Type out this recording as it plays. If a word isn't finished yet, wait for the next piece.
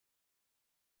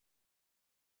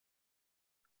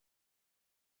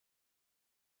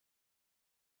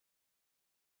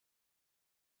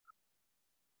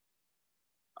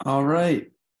All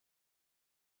right.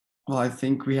 Well, I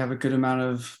think we have a good amount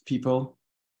of people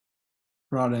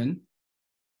brought in.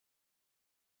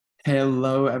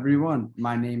 Hello, everyone.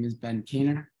 My name is Ben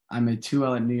Kaner. I'm a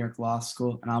 2L at New York Law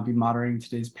School, and I'll be moderating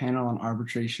today's panel on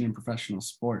arbitration in professional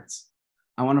sports.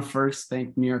 I want to first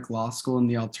thank New York Law School and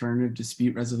the Alternative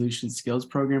Dispute Resolution Skills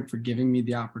Program for giving me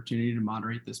the opportunity to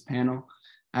moderate this panel.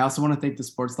 I also want to thank the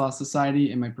Sports Law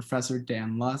Society and my professor,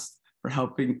 Dan Lust, for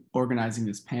helping organizing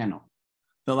this panel.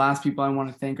 The last people I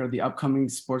want to thank are the upcoming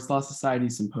Sports Law Society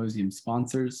Symposium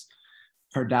sponsors,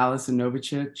 Pardalis and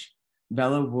Novicic,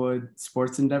 Vela Wood,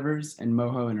 Sports Endeavors, and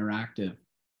Moho Interactive.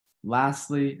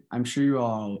 Lastly, I'm sure you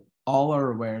all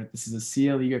are aware this is a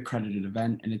CLE accredited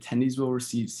event and attendees will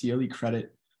receive CLE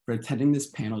credit for attending this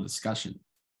panel discussion.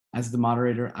 As the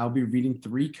moderator, I'll be reading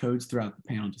 3 codes throughout the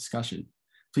panel discussion.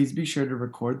 Please be sure to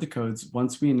record the codes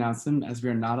once we announce them, as we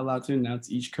are not allowed to announce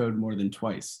each code more than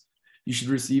twice. You should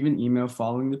receive an email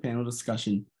following the panel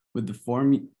discussion with the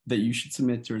form that you should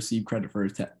submit to receive credit for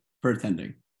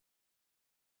attending.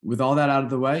 With all that out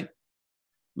of the way,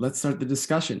 let's start the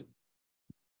discussion.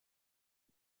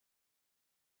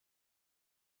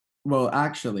 Well,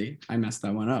 actually, I messed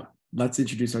that one up. Let's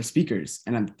introduce our speakers.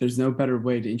 And there's no better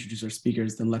way to introduce our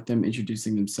speakers than let them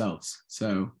introducing themselves.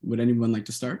 So would anyone like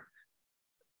to start?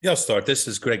 Yeah, I'll start. This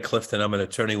is Gregg Clifton. I'm an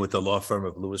attorney with the law firm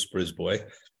of Lewis Brisbois.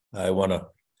 I want to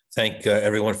thank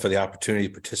everyone for the opportunity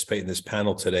to participate in this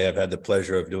panel today. I've had the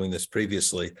pleasure of doing this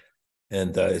previously,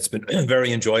 and it's been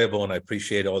very enjoyable, and I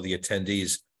appreciate all the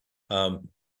attendees.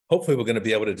 Hopefully, we're going to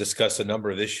be able to discuss a number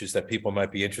of issues that people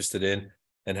might be interested in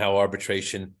and how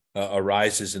arbitration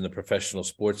arises in the professional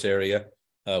sports area.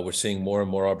 We're seeing more and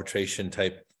more arbitration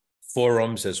type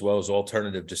forums, as well as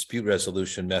alternative dispute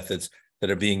resolution methods that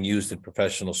are being used in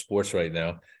professional sports right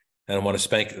now. And I want to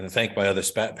thank my other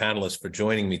panelists for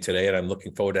joining me today. And I'm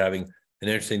looking forward to having an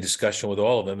interesting discussion with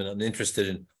all of them. And I'm interested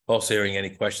in also hearing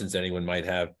any questions anyone might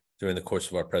have during the course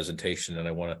of our presentation. And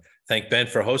I want to thank Ben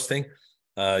for hosting.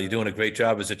 You're doing a great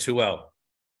job as a 2L.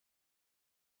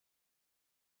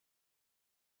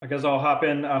 I guess I'll hop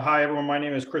in. Hi, everyone. My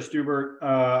name is Chris Dubert.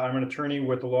 I'm an attorney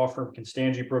with the law firm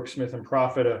Constangi, Brooks, Smith &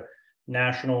 Profit, a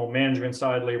national management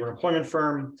side labor and employment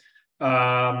firm.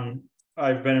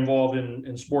 I've been involved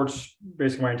in sports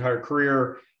basically my entire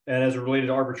career. And as it related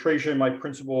to arbitration, my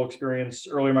principal experience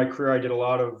early in my career, I did a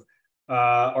lot of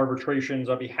arbitrations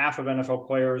on behalf of NFL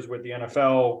players with the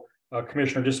NFL,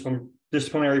 commissioner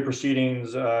disciplinary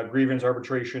proceedings, grievance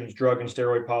arbitrations, drug and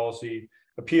steroid policy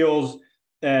appeals.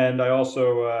 And I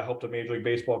also helped a Major League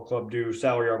Baseball club do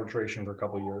salary arbitration for a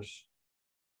couple of years.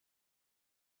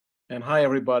 And hi,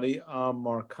 everybody. I'm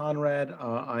Mark Conrad.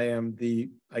 I am the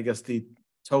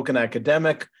token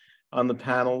academic on the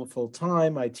panel full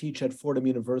time. I teach at Fordham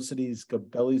University's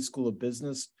Gabelli School of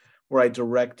Business, where I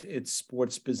direct its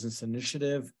sports business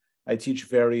initiative. I teach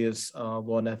various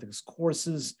law and ethics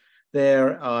courses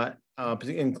there,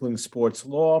 including sports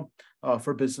law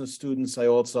for business students. I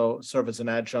also serve as an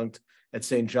adjunct at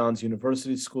St. John's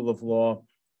University School of Law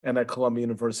and at Columbia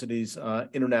University's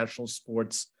International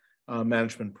Sports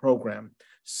Management Program.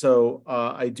 So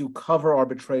I do cover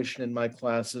arbitration in my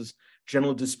classes,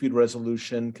 general dispute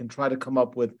resolution, can try to come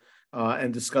up with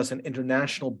and discuss an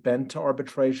international bent to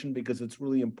arbitration because it's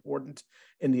really important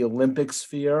in the Olympic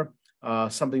sphere,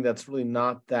 something that's really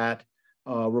not that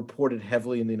reported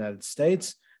heavily in the United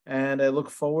States. And I look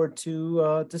forward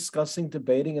to discussing,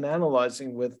 debating, and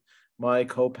analyzing with my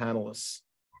co-panelists.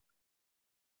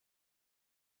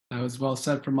 That was well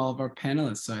said from all of our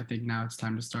panelists. So I think now it's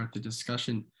time to start the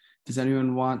discussion. Does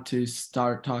anyone want to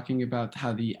start talking about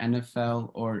how the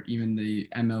NFL or even the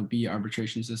MLB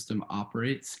arbitration system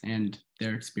operates and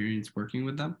their experience working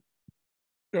with them?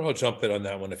 Sure, I'll jump in on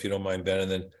that one if you don't mind, Ben,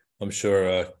 and then I'm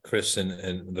sure Chris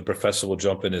and the professor will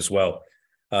jump in as well.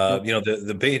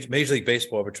 The Major League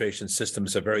Baseball arbitration system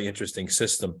is a very interesting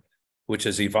system, which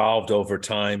has evolved over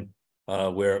time,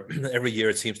 where every year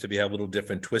it seems to have a little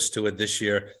different twist to it. This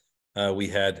year, we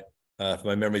had, if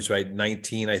my memory's right,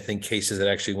 19, I think, cases that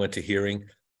actually went to hearing,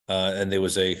 and there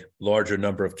was a larger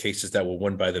number of cases that were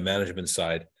won by the management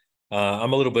side.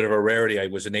 I'm a little bit of a rarity. I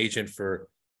was an agent for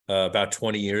about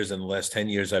 20 years, and the last 10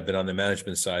 years I've been on the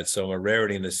management side. So I'm a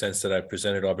rarity in the sense that I've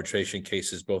presented arbitration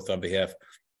cases both on behalf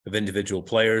of individual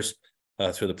players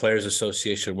through the Players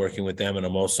Association, working with them, and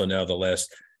I'm also now the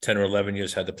last 10 or 11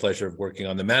 years had the pleasure of working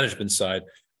on the management side,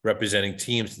 representing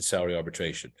teams in salary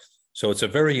arbitration. So it's a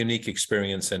very unique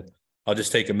experience, and I'll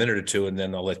just take a minute or two, and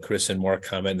then I'll let Chris and Mark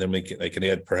comment, and then I can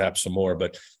add perhaps some more.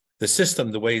 But the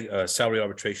system, the way salary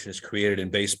arbitration is created in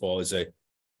baseball, is a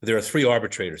there are three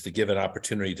arbitrators that give an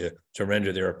opportunity to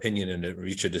render their opinion and to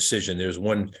reach a decision. There's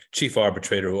one chief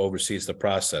arbitrator who oversees the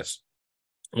process.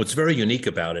 What's very unique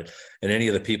about it, and any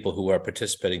of the people who are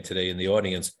participating today in the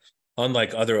audience,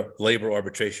 unlike other labor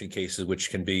arbitration cases, which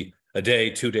can be a day,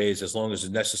 2 days, as long as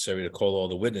it's necessary to call all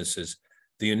the witnesses,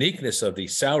 the uniqueness of the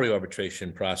salary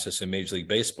arbitration process in Major League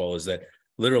Baseball is that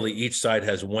literally each side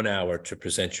has 1 hour to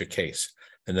present your case.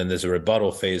 And then there's a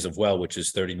rebuttal phase of which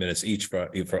is 30 minutes each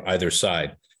for either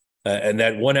side. And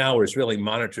that 1 hour is really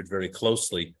monitored very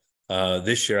closely.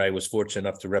 This year, I was fortunate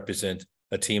enough to represent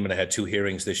a team, and I had 2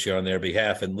 hearings this year on their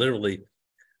behalf. And literally,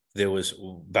 there was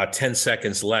about 10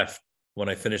 seconds left when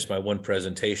I finished my one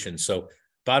presentation. So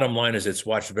bottom line is it's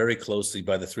watched very closely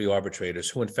by the 3 arbitrators,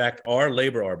 who in fact are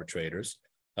labor arbitrators,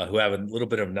 who have a little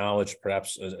bit of knowledge,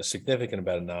 perhaps a significant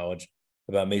amount of knowledge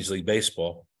about Major League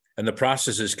Baseball. And the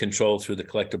process is controlled through the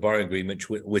collective bargaining agreement,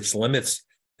 which limits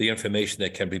the information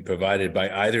that can be provided by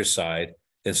either side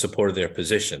in support of their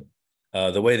position.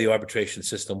 The way the arbitration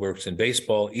system works in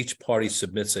baseball, each party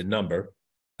submits a number.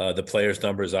 The player's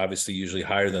number is obviously usually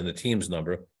higher than the team's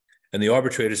number. And the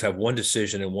arbitrators have one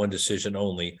decision and one decision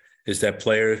only. Is that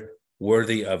player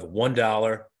worthy of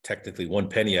 $1, technically 1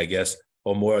 penny, I guess,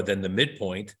 or more than the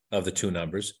midpoint of the 2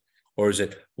 numbers? Or is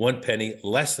it 1 penny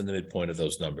less than the midpoint of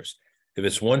those numbers? If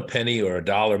it's 1 penny or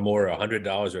 $1 more, or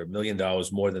 $100 or $1 million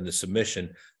more than the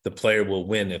submission, the player will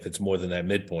win if it's more than that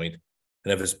midpoint.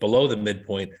 And if it's below the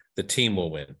midpoint, the team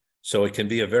will win. So it can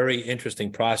be a very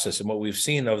interesting process. And what we've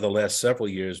seen over the last several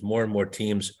years, more and more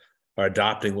teams are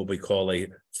adopting what we call a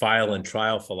file and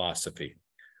trial philosophy,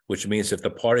 which means if the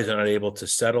parties are not able to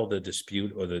settle the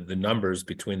dispute or the numbers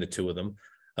between the 2 of them,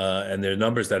 and their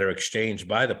numbers that are exchanged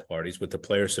by the parties, with the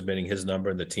player submitting his number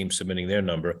and the team submitting their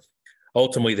number,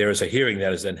 ultimately there is a hearing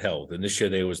that is then held. And this year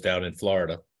they was down in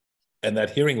Florida. And that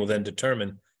hearing will then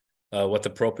determine what the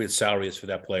appropriate salary is for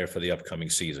that player for the upcoming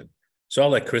season. So I'll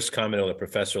let Chris comment on the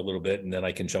professor a little bit, and then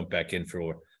I can jump back in for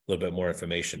a little bit more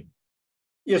information.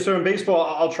 Yeah, so in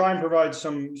baseball, I'll try and provide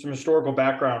some historical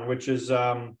background, which is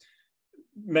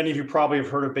many of you probably have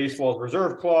heard of baseball's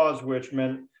reserve clause, which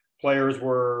meant players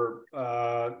were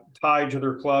tied to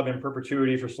their club in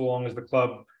perpetuity for so long as the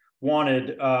club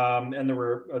wanted. And there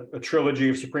were a trilogy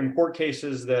of Supreme Court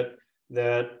cases that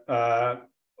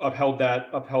upheld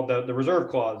the reserve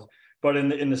clause. But in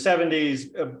the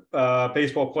 70s,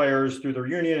 baseball players, through their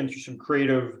union and through some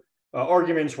creative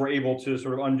arguments, were able to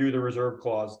sort of undo the reserve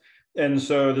clause. And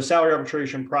so the salary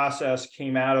arbitration process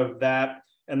came out of that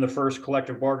and the first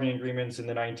collective bargaining agreements in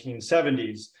the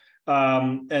 1970s.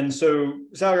 And so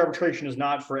salary arbitration is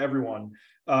not for everyone.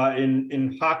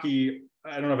 In hockey,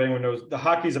 I don't know if anyone knows, the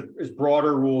hockey is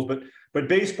broader rules, but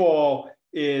baseball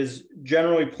is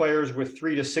generally players with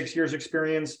 3 to 6 years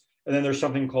experience. And then there's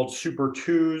something called Super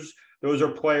Twos. Those are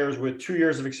players with 2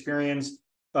 years of experience,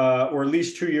 or at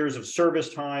least 2 years of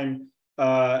service time,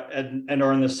 and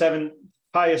are in the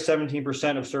highest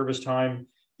 17% of service time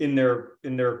in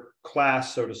their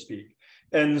class, so to speak.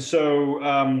 And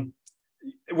so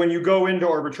when you go into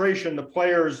arbitration, the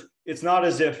players, it's not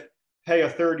as if, hey, a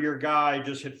third-year guy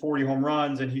just hit 40 home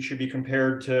runs and he should be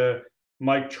compared to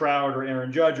Mike Trout or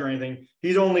Aaron Judge or anything.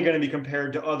 He's only going to be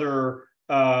compared to other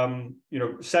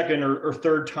second or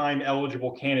third time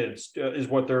eligible candidates, is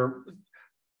what they're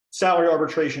salary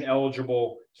arbitration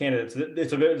eligible candidates.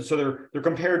 So they're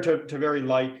compared to very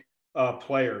like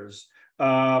players.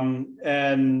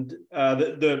 And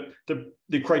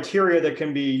the criteria that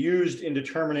can be used in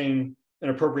determining an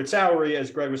appropriate salary,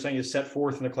 as Gregg was saying, is set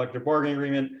forth in the collective bargaining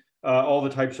agreement. All the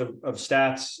types of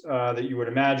stats that you would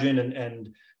imagine,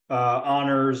 and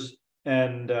honors,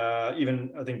 and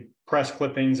even I think press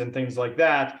clippings and things like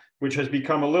that, which has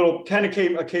become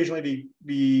occasionally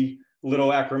be a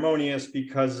little acrimonious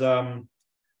because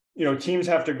teams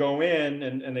have to go in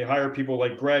and they hire people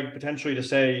like Gregg potentially to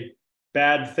say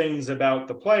bad things about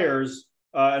the players,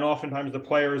 and oftentimes the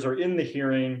players are in the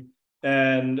hearing,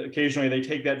 and occasionally they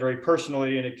take that very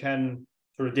personally, and it can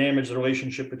sort of damage the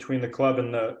relationship between the club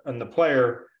and the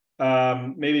player.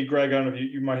 Maybe Gregg, I don't know if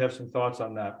you might have some thoughts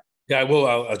on that. Yeah, I will.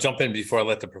 I'll jump in before I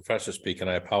let the professor speak, and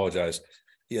I apologize.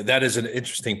 Yeah, that is an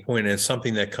interesting point, and it's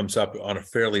something that comes up on a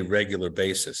fairly regular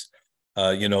basis.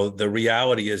 The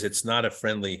reality is it's not a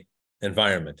friendly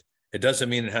environment. It doesn't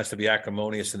mean it has to be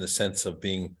acrimonious in the sense of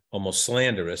being almost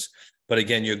slanderous, but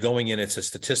again, you're going in, it's a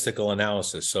statistical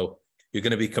analysis. So you're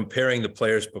going to be comparing the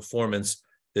player's performance.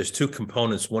 There's 2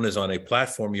 components. One is on a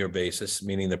platform year basis,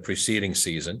 meaning the preceding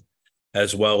season,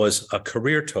 as well as a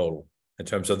career total in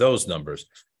terms of those numbers.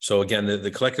 So again,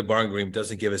 the collective bargaining agreement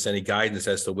doesn't give us any guidance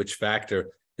as to which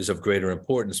factor is of greater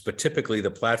importance, but typically the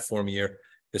platform year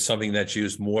is something that's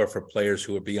used more for players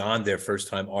who are beyond their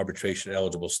first-time arbitration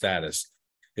eligible status.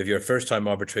 If you're a first-time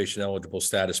arbitration eligible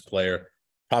status player,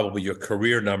 probably your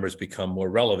career numbers become more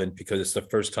relevant because it's the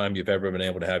first time you've ever been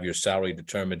able to have your salary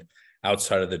determined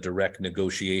outside of the direct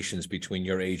negotiations between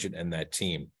your agent and that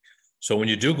team. So when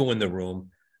you do go in the room,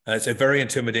 it's a very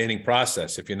intimidating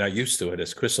process. If you're not used to it,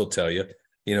 as Chris will tell you,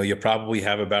 you probably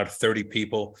have about 30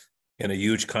 people in a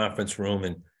huge conference room,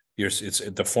 and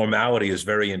the formality is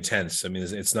very intense. I mean,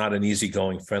 it's not an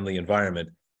easygoing, friendly environment.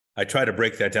 I try to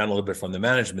break that down a little bit from the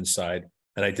management side,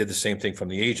 and I did the same thing from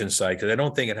the agent side, because I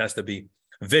don't think it has to be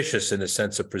vicious in the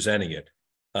sense of presenting it.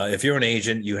 If you're an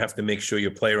agent, you have to make sure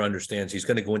your player understands he's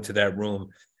going to go into that room,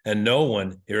 and no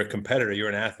one, you're a competitor, you're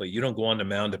an athlete, you don't go on the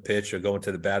mound to pitch or go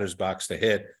into the batter's box to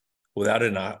hit without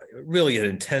really an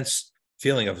intense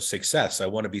feeling of success. I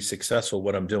want to be successful at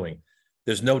what I'm doing.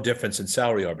 There's no difference in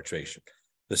salary arbitration.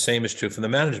 The same is true from the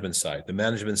management side. The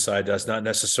management side does not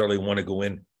necessarily want to go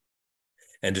in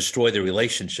and destroy the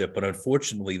relationship, but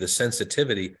unfortunately, the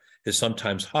sensitivity is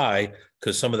sometimes high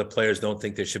because some of the players don't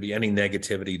think there should be any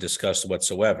negativity discussed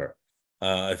whatsoever.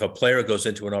 If a player goes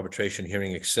into an arbitration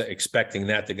hearing expecting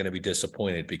that, they're going to be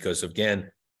disappointed because,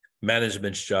 again,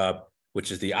 management's job,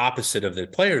 which is the opposite of the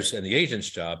players and the agent's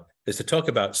job, is to talk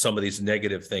about some of these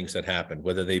negative things that happen,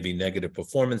 whether they be negative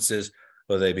performances,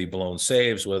 whether they be blown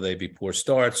saves, whether they be poor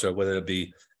starts, or whether it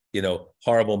be,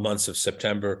 horrible months of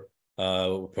September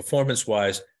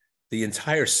performance-wise. The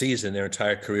entire season, their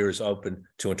entire career is open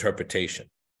to interpretation.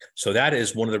 So that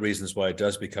is one of the reasons why it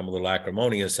does become a little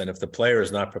acrimonious. And if the player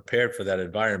is not prepared for that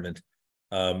environment,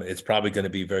 it's probably going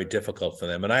to be very difficult for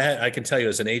them. And I can tell you,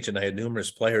 as an agent, I had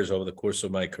numerous players over the course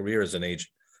of my career as an agent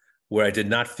where I did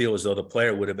not feel as though the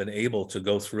player would have been able to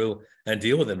go through and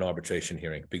deal with an arbitration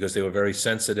hearing because they were very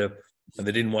sensitive and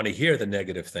they didn't want to hear the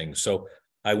negative things. So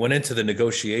I went into the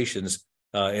negotiations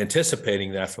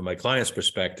anticipating that from my client's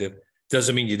perspective.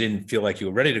 Doesn't mean you didn't feel like you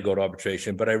were ready to go to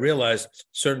arbitration, but I realized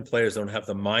certain players don't have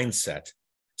the mindset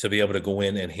to be able to go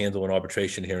in and handle an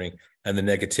arbitration hearing and the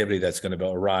negativity that's going to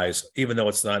arise, even though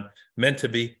it's not meant to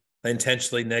be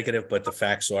intentionally negative, but the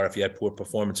facts are if you had poor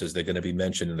performances, they're going to be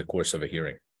mentioned in the course of a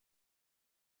hearing.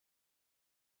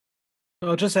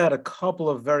 I'll just add a couple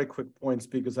of very quick points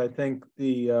because I think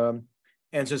the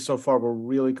answers so far were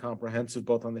really comprehensive,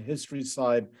 both on the history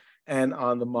side and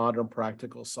on the modern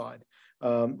practical side.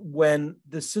 When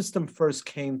the system first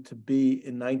came to be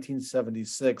in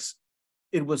 1976,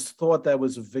 it was thought that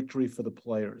was a victory for the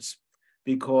players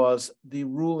because the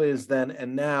rule is then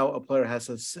and now a player has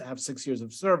to have 6 years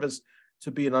of service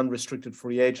to be an unrestricted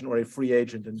free agent or a free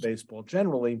agent in baseball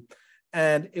generally.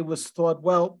 And it was thought,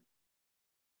 well,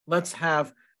 let's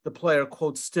have the player,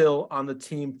 quote, still on the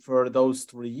team for those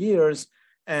 3 years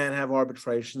and have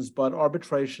arbitrations. But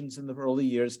arbitrations in the early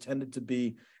years tended to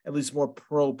be at least more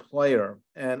pro-player.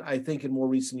 And I think in more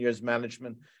recent years,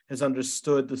 management has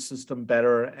understood the system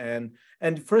better.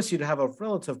 And first, you'd have a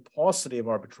relative paucity of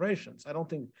arbitrations. I don't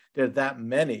think there are that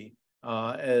many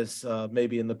as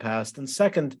maybe in the past. And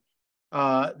second,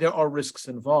 there are risks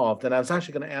involved. And I was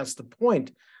actually going to ask the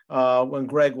point when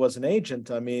Gregg was an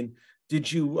agent, I mean,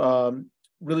 did you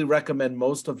really recommend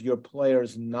most of your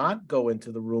players not go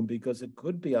into the room because it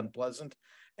could be unpleasant?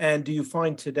 And do you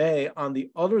find today on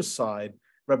the other side,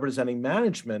 representing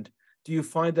management, do you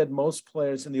find that most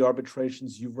players in the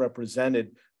arbitrations you've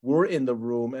represented were in the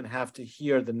room and have to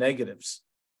hear the negatives?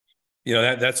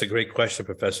 That's a great question,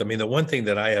 Professor. I mean, the one thing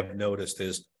that I have noticed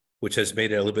is, which has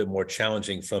made it a little bit more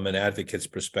challenging from an advocate's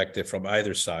perspective from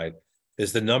either side,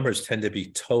 is the numbers tend to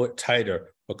be tighter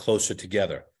or closer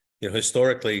together.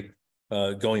 Historically,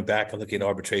 going back and looking at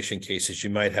arbitration cases,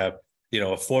 you might have, a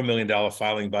 $4 million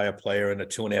filing by a player and a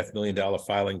 $2.5 million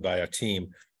filing by a team.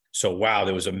 So, wow,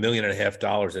 there was $1.5 million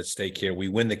at stake here. We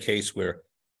win the case. We're,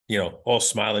 all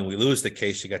smiling. We lose the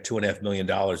case. You got $2.5 million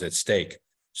at stake.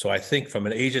 So I think from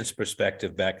an agent's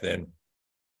perspective back then,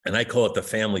 and I call it the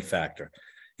family factor.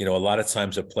 A lot of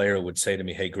times a player would say to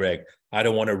me, hey, Gregg, I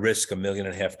don't want to risk $1.5 million.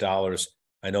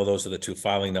 I know those are the two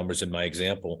filing numbers in my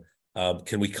example.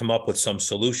 Can we come up with some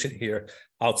solution here?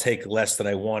 I'll take less than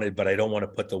I wanted, but I don't want to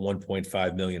put the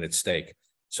 1.5 million at stake.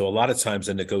 So a lot of times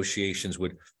the negotiations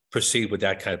would proceed with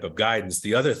that type of guidance.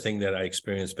 The other thing that I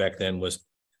experienced back then was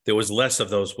there was less of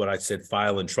those, what I said,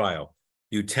 file and trial.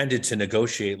 You tended to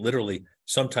negotiate literally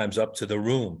sometimes up to the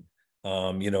room.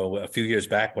 A few years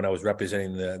back when I was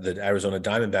representing the Arizona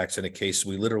Diamondbacks in a case,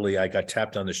 I got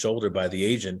tapped on the shoulder by the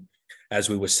agent as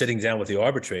we were sitting down with the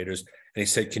arbitrators. And he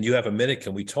said, can you have a minute?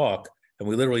 Can we talk? And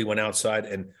we literally went outside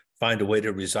and find a way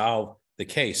to resolve the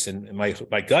case. And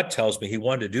my gut tells me he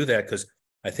wanted to do that because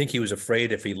I think he was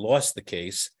afraid if he lost the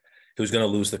case, he was going to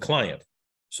lose the client.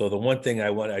 So the one thing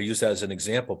I use that as an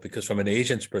example, because from an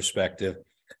agent's perspective,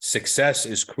 success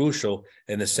is crucial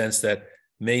in the sense that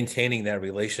maintaining that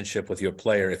relationship with your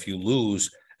player. If you lose,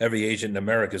 every agent in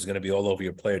America is going to be all over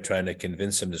your player trying to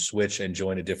convince him to switch and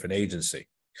join a different agency.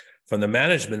 From the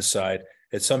management side,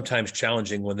 it's sometimes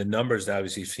challenging when the numbers that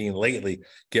obviously seen lately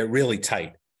get really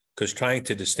tight, because trying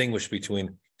to distinguish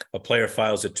between a player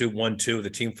files at 212, the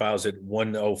team files at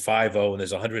 1050, and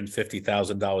there's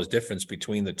 $150,000 difference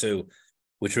between the two,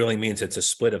 which really means it's a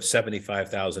split of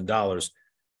 $75,000.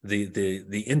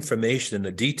 The information and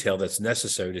the detail that's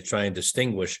necessary to try and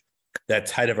distinguish that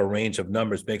tight of a range of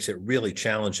numbers makes it really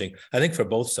challenging, I think, for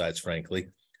both sides, frankly.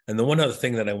 And the one other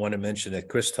thing that I want to mention that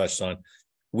Chris touched on,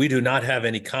 we do not have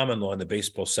any common law in the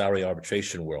baseball salary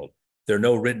arbitration world. There are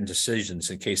no written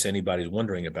decisions, in case anybody's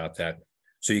wondering about that.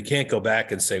 So you can't go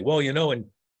back and say, well, in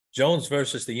Jones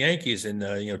versus the Yankees in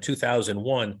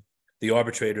 2001, the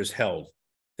arbitrators held.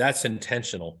 That's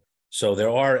intentional. So there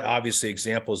are obviously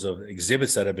examples of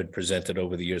exhibits that have been presented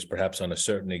over the years, perhaps on a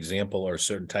certain example or a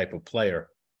certain type of player.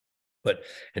 But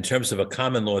in terms of a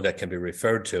common law that can be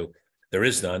referred to, there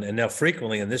is none. And now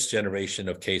frequently in this generation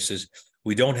of cases,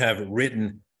 we don't have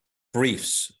written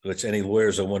briefs, which any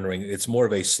lawyers are wondering. It's more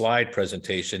of a slide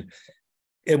presentation.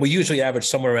 And we usually average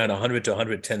somewhere around 100 to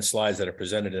 110 slides that are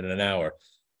presented in an hour.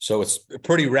 So it's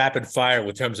pretty rapid fire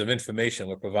in terms of information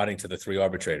we're providing to the three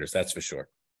arbitrators, that's for sure.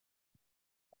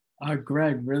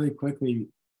 Gregg, really quickly,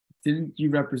 didn't you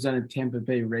represent a Tampa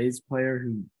Bay Rays player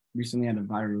who recently had a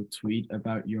viral tweet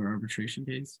about your arbitration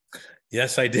case?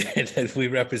 Yes, I did. And we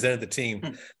represented the team.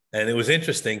 And it was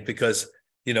interesting because,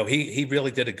 he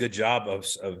really did a good job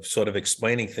of sort of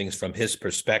explaining things from his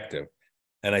perspective.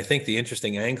 And I think the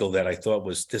interesting angle that I thought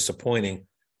was disappointing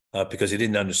because he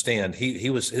didn't understand,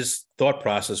 his thought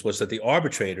process was that the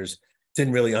arbitrators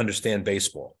didn't really understand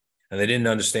baseball and they didn't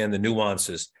understand the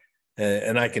nuances.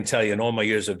 And I can tell you, in all my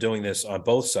years of doing this on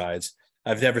both sides,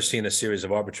 I've never seen a series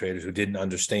of arbitrators who didn't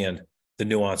understand the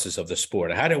nuances of the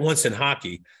sport. I had it once in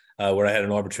hockey where I had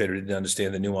an arbitrator who didn't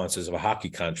understand the nuances of a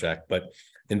hockey contract. But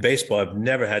in baseball, I've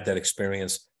never had that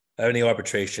experience. Any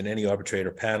arbitration, any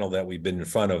arbitrator panel that we've been in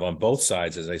front of on both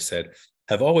sides, as I said,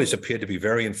 have always appeared to be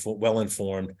very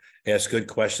well-informed, ask good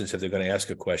questions if they're going to ask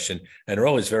a question, and are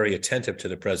always very attentive to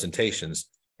the presentations.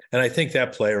 And I think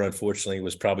that player, unfortunately,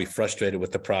 was probably frustrated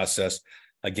with the process.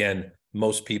 Again,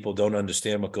 most people don't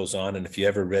understand what goes on. And if you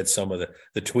ever read some of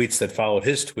the tweets that followed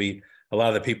his tweet, a lot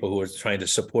of the people who were trying to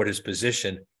support his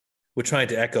position were trying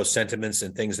to echo sentiments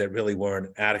and things that really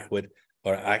weren't adequate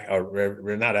or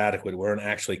were not adequate, weren't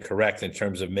actually correct in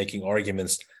terms of making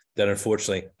arguments that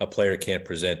unfortunately a player can't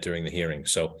present during the hearing.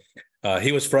 So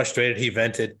he was frustrated. He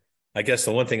vented. I guess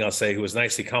the one thing I'll say, he was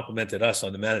nice. He complimented us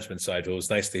on the management side. So it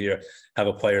was nice to have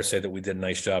a player say that we did a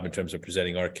nice job in terms of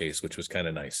presenting our case, which was kind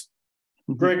of nice.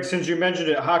 Gregg, since you mentioned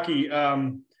it, hockey, I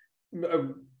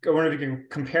wonder if you can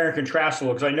compare and contrast a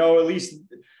little, because I know at least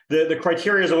the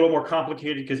criteria is a little more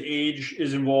complicated because age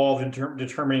is involved in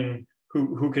determining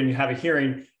who can have a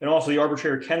hearing, and also the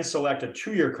arbitrator can select a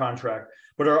 2-year contract.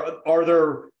 But are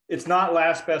there? It's not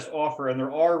last best offer, and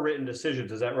there are written decisions.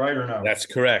 Is that right or no? That's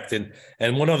correct.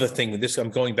 And one other thing, I'm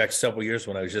going back several years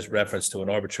when I was just referenced to an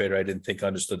arbitrator I didn't think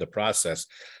understood the process.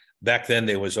 Back then,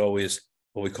 there was always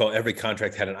what we call every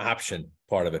contract had an option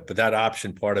part of it, but that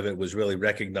option part of it was really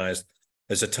recognized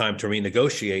as a time to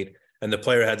renegotiate, and the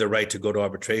player had the right to go to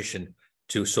arbitration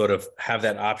to sort of have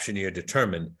that option year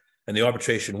determined. And the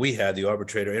arbitration we had, the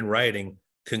arbitrator in writing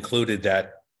concluded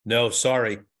that, no,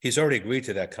 sorry, he's already agreed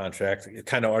to that contract,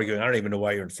 kind of arguing, I don't even know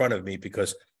why you're in front of me,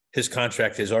 because his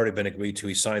contract has already been agreed to.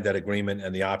 He signed that agreement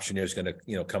and the option year is going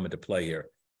to, come into play here.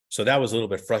 So that was a little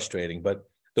bit frustrating. But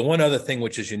the one other thing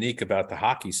which is unique about the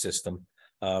hockey system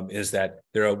is that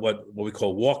there are what we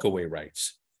call walkaway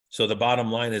rights. So the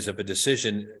bottom line is if a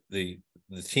decision, the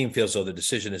team feels though the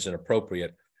decision is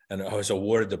inappropriate and has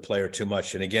awarded the player too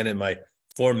much. And again, in my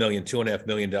 $2.5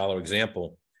 million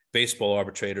example, baseball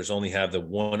arbitrators only have the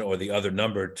one or the other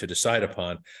number to decide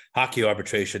upon. Hockey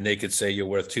arbitration, they could say you're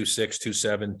worth 2.6,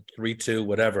 2.7, 3.2,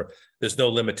 whatever. There's no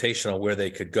limitation on where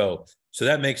they could go. So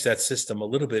that makes that system a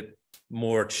little bit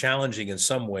more challenging in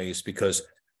some ways because,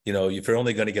 if you're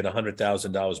only going to get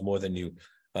 $100,000 more than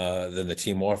the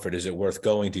team offered, is it worth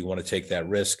going? Do you want to take that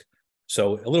risk?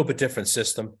 So a little bit different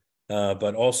system,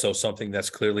 but also something that's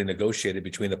clearly negotiated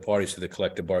between the parties to the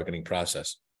collective bargaining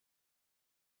process.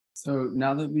 So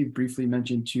now that we've briefly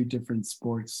mentioned two different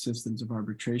sports systems of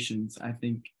arbitrations, I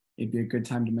think it'd be a good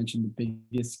time to mention the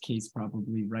biggest case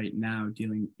probably right now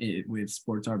dealing with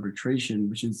sports arbitration,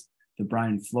 which is the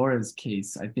Brian Flores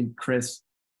case. I think, Chris,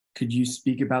 could you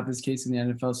speak about this case in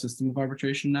the NFL system of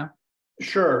arbitration now?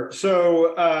 Sure.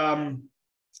 So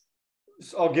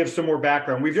I'll give some more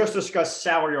background. We've just discussed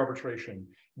salary arbitration.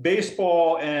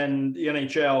 Baseball and the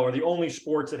NHL are the only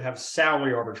sports that have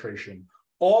salary arbitration.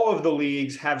 All of the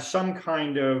leagues have some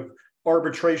kind of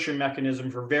arbitration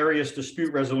mechanism for various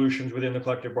dispute resolutions within the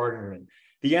collective bargaining agreement.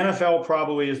 The NFL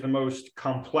probably is the most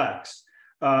complex.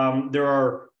 There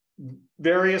are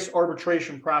various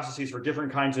arbitration processes for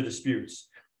different kinds of disputes.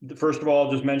 First of all,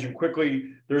 I'll just mention quickly,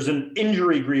 there's an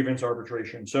injury grievance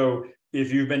arbitration. So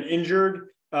if you've been injured,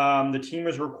 the team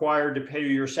is required to pay you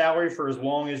your salary for as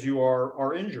long as you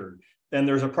are injured. Then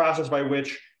there's a process by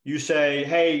which you say,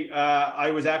 hey,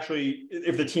 I was actually,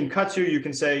 if the team cuts you, you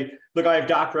can say, look, I have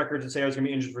doc records that say I was going to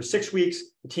be injured for 6 weeks.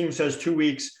 The team says 2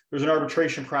 weeks. There's an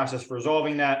arbitration process for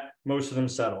resolving that. Most of them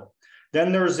settle.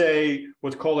 Then there's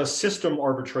what's called a system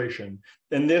arbitration.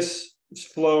 And this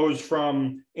flows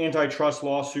from antitrust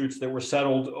lawsuits that were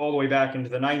settled all the way back into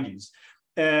the 90s.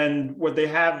 And what they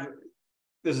have,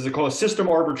 this is called a system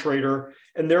arbitrator,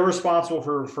 and they're responsible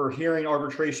for hearing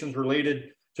arbitrations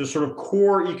related to sort of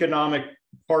core economic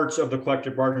parts of the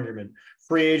collective bargaining agreement,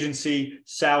 free agency,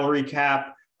 salary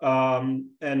cap,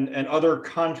 and other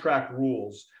contract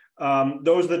rules.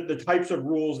 Those are the types of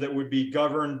rules that would be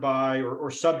governed by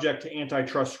or subject to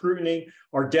antitrust scrutiny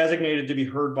are designated to be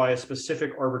heard by a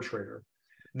specific arbitrator.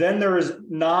 Then there is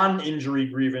non-injury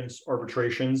grievance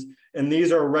arbitrations, and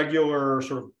these are regular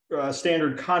sort of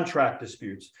standard contract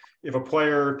disputes. If a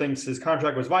player thinks his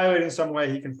contract was violated in some way,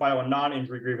 he can file a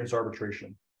non-injury grievance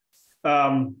arbitration.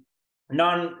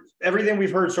 Everything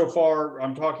we've heard so far,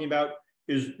 I'm talking about,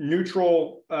 is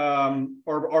neutral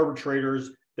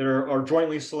arbitrators that are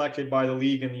jointly selected by the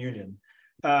league and the union.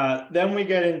 Then we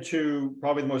get into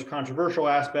probably the most controversial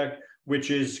aspect,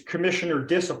 which is commissioner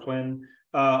discipline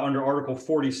under Article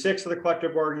 46 of the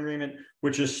collective bargaining agreement,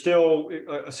 which is still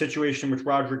a situation in which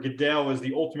Roger Goodell is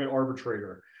the ultimate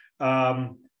arbitrator.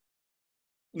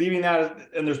 Leaving that,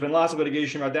 and there's been lots of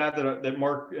litigation about that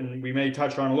Mark and we may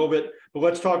touch on a little bit, but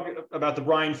let's talk about the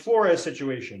Brian Flores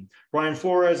situation. Brian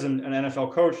Flores, an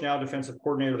NFL coach, now defensive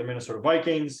coordinator of the Minnesota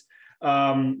Vikings,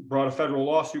 brought a federal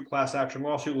lawsuit, class action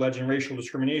lawsuit, alleging racial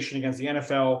discrimination against the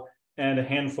NFL and a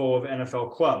handful of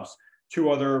NFL clubs.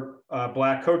 Two other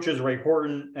Black coaches, Ray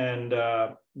Horton and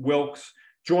Wilkes,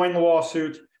 joined the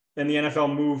lawsuit, and the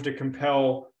NFL moved to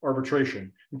compel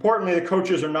arbitration. Importantly, the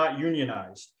coaches are not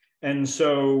unionized. And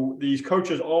so these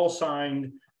coaches all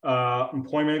signed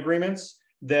employment agreements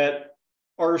that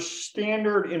are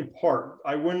standard in part.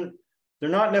 They're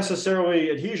not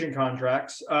necessarily adhesion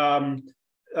contracts,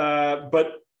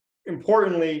 but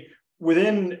importantly,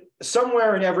 within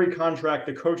somewhere in every contract,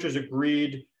 the coaches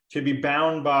agreed to be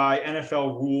bound by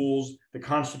NFL rules, the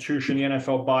Constitution, the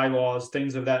NFL bylaws,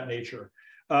 things of that nature.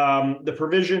 The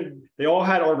provision, they all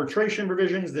had arbitration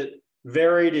provisions that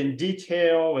varied in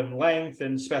detail and length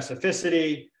and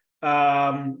specificity,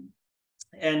 and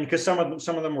because some of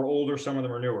them were older, some of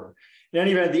them are newer. In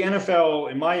any event, the NFL,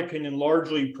 in my opinion,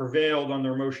 largely prevailed on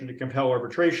their motion to compel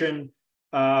arbitration.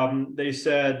 They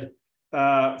said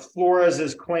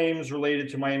Flores's claims related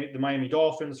to the Miami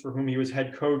Dolphins, for whom he was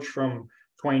head coach from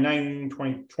 2020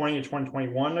 to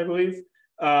 2021, I believe,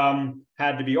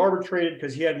 had to be arbitrated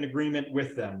because he had an agreement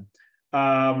with them.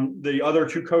 The other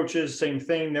two coaches, same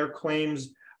thing, their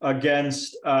claims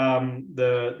against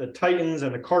the Titans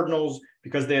and the Cardinals,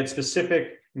 because they had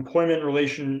specific employment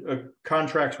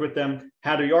contracts with them,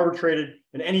 had to be arbitrated,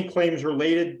 and any claims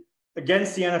related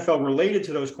against the NFL related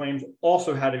to those claims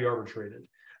also had to be arbitrated.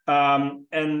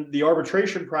 And the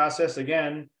arbitration process,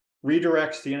 again,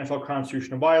 redirects the NFL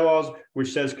Constitution and bylaws,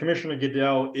 which says Commissioner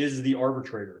Goodell is the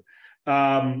arbitrator.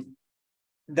 So.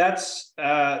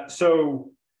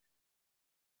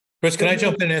 Chris, can I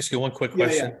jump in and ask you one quick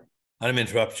question? Yeah. I don't mean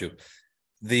to interrupt you.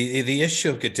 The issue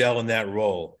of Goodell in that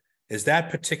role, is that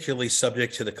particularly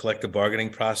subject to the collective bargaining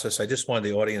process? I just wanted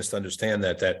the audience to understand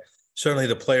that certainly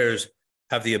the players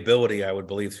have the ability, I would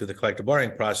believe, through the collective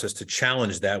bargaining process to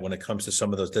challenge that when it comes to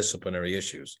some of those disciplinary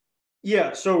issues.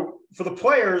 Yeah. So for the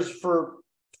players, for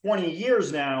 20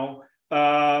 years now,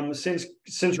 since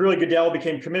really Goodell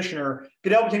became commissioner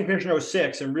in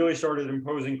 2006 and really started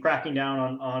cracking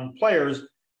down on players.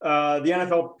 The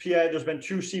NFLPA, there's been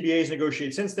 2 CBAs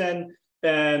negotiated since then,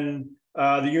 and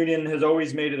the union has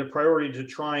always made it a priority to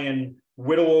try and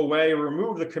whittle away or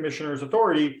remove the commissioner's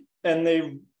authority, and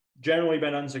they've generally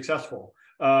been unsuccessful.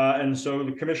 And so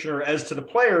the commissioner, as to the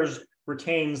players,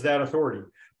 retains that authority.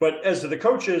 But as to the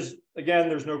coaches, again,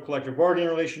 there's no collective bargaining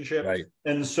relationship, right.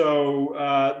 And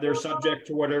so they're subject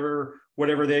to whatever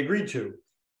they agreed to.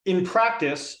 In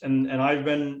practice, and I've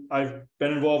been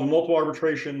involved in multiple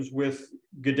arbitrations with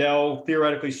Goodell,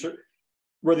 theoretically,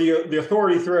 where the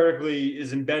authority theoretically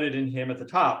is embedded in him at the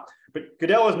top. But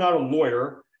Goodell is not a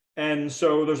lawyer, and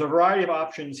so there's a variety of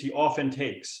options he often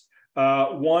takes.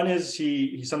 One is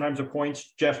he sometimes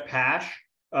appoints Jeff Pash,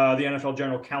 the NFL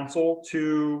general counsel,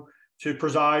 to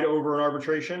preside over an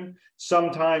arbitration.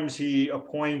 Sometimes he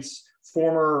appoints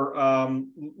former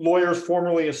lawyers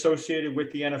formerly associated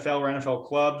with the NFL or NFL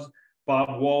clubs,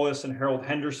 Bob Wallace and Harold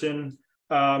Henderson,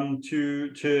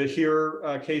 to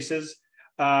hear cases.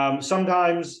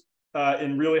 Sometimes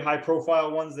in really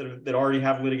high-profile ones that already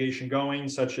have litigation going,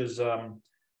 such as the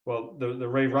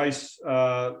Ray Rice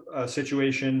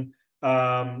situation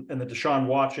and the Deshaun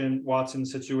Watson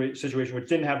situation, which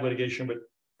didn't have litigation but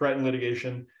threatened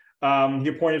litigation. He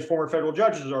appointed former federal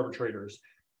judges as arbitrators.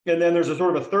 And then there's a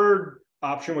sort of a third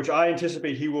option, which I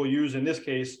anticipate he will use in this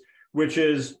case, which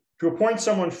is to appoint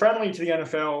someone friendly to the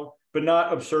NFL, but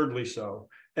not absurdly so.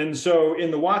 And so in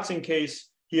the Watson case,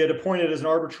 he had appointed as an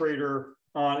arbitrator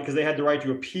because they had the right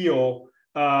to appeal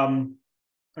an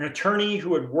attorney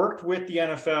who had worked with the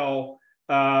NFL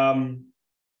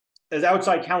as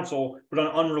outside counsel, but on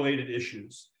unrelated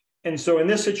issues. And so in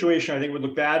this situation, I think it would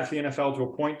look bad for the NFL to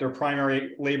appoint their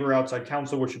primary labor outside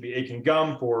counsel, which would be Aiken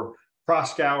Gump or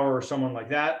Proskauer or someone like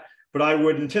that. But I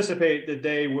would anticipate that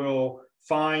they will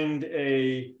find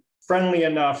a friendly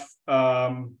enough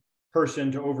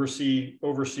person to oversee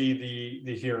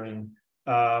the hearing.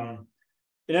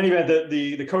 In any event,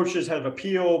 the coaches have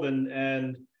appealed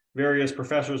and various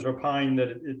professors have opined that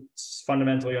it's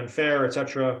fundamentally unfair, et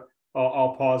cetera.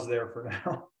 I'll pause there for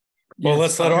now. Well,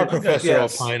 let's let our professor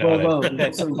opine on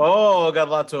it. Oh, got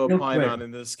a lot to opine on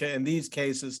in these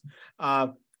cases.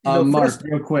 Mark,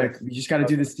 real quick, we just got to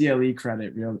do the CLE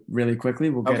credit really quickly.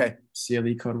 We'll get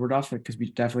CLE code word off it because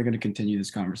we're definitely going to continue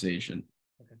this conversation.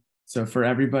 Okay. So for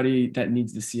everybody that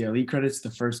needs the CLE credits,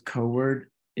 the first code word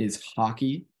is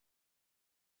hockey.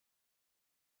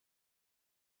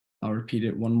 I'll repeat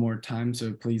it one more time,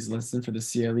 so please listen for the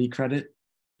CLE credit.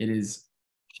 It is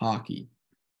hockey.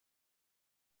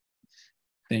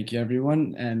 Thank you,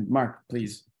 everyone. And Mark,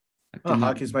 please.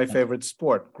 Hockey's my favorite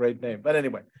sport. Great name. But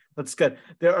anyway, let's get,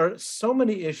 there are so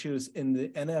many issues in the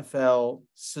NFL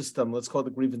system, let's call it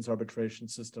the grievance arbitration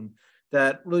system,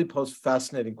 that really pose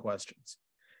fascinating questions.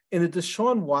 In the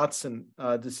Deshaun Watson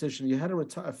decision, you had a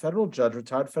retired federal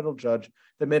judge,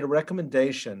 that made a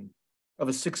recommendation of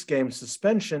a 6-game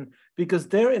suspension because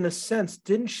there, in a sense,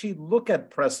 didn't she look at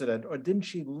precedent, or didn't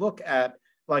she look at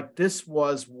like this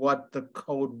was what the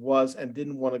code was and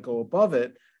didn't want to go above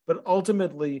it? But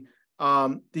ultimately,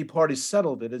 the parties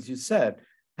settled it, as you said.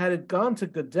 Had it gone to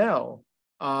Goodell,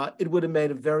 it would have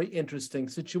made a very interesting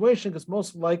situation because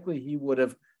most likely he would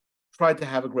have tried to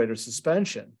have a greater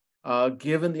suspension,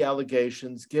 given the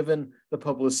allegations, given the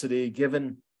publicity,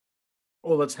 given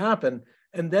all that's happened.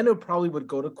 And then it probably would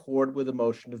go to court with a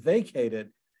motion to vacate it.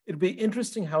 It'd be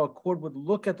interesting how a court would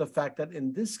look at the fact that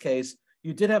in this case,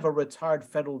 you did have a retired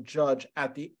federal judge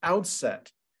at the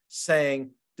outset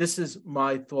saying, this is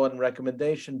my thought and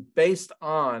recommendation based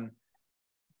on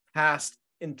past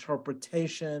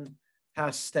interpretation,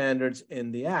 past standards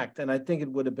in the act. And I think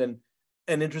it would have been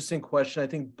an interesting question. I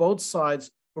think both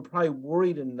sides were probably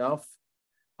worried enough,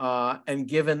 and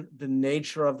given the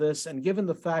nature of this, and given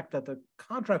the fact that the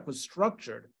contract was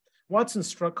structured,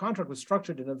 Watson's contract was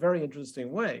structured in a very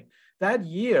interesting way. That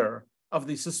year of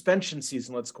the suspension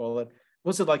season, let's call it,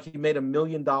 was it like he made $1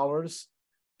 million?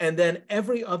 And then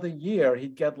every other year,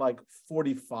 he'd get like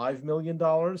 $45 million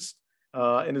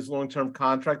in his long-term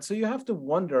contract. So you have to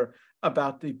wonder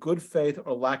about the good faith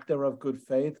or lack thereof good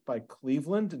faith by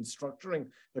Cleveland in structuring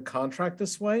the contract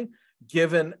this way,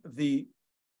 given the,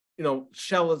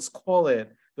 let's call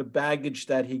it, the baggage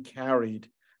that he carried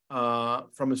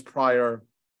from his prior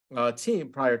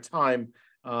time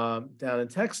down in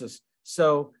Texas.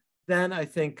 So then I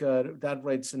think that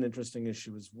raises an interesting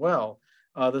issue as well.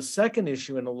 The second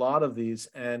issue in a lot of these,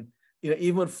 and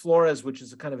even with Flores, which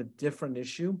is a kind of a different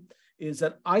issue, is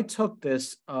that I took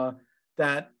this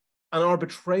that on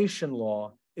arbitration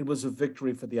law, it was a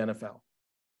victory for the NFL.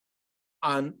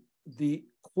 On the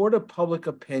court of public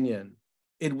opinion,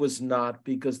 it was not,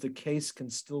 because the case can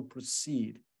still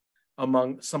proceed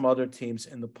among some other teams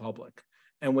in the public.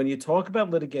 And when you talk about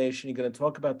litigation, you're going to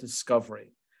talk about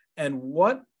discovery. And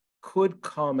what could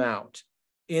come out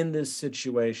in this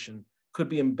situation could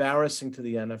be embarrassing to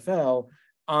the NFL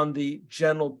on the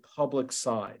general public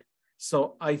side.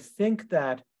 So I think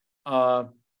that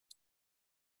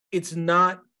it's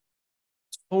not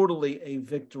totally a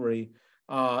victory.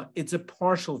 It's a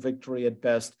partial victory at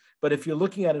best. But if you're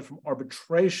looking at it from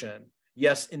arbitration,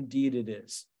 yes, indeed it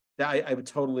is. I would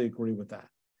totally agree with that.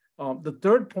 The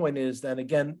third point is that,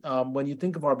 again, when you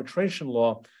think of arbitration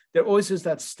law, there always is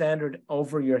that standard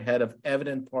over your head of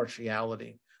evident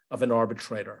partiality of an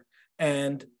arbitrator.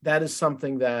 And that is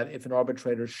something that if an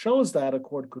arbitrator shows that, a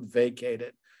court could vacate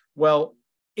it. Well,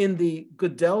 in the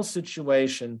Goodell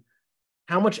situation,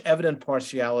 how much evident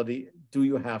partiality do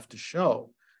you have to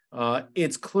show?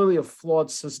 It's clearly a flawed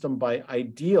system by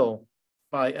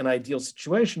an ideal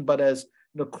situation. But as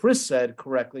Chris said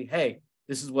correctly, hey,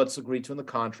 this is what's agreed to in the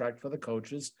contract for the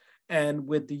coaches. And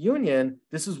with the union,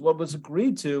 this is what was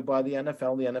agreed to by the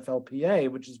NFL, the NFLPA,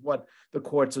 which is what the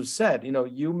courts have said.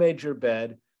 You made your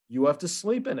bed, you have to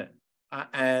sleep in it.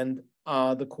 And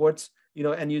the courts,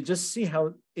 and you just see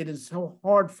how it is so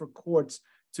hard for courts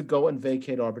to go and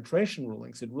vacate arbitration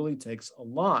rulings. It really takes a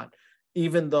lot,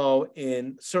 even though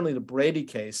in certainly the Brady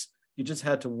case, you just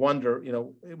had to wonder,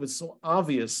 it was so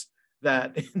obvious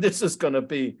that this is going to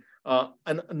be a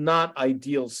not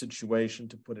ideal situation,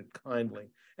 to put it kindly.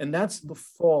 And that's the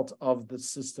fault of the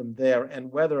system there.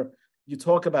 And whether you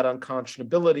talk about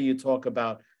unconscionability, you talk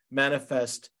about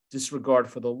manifest disregard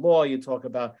for the law, you talk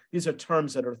about, these are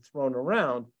terms that are thrown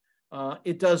around,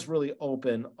 it does really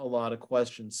open a lot of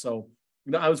questions. So,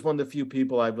 I was one of the few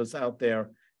people I was out there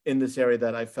in this area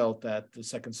that I felt that the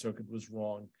Second Circuit was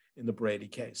wrong in the Brady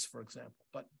case, for example.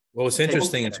 But well, it's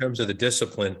interesting in terms of the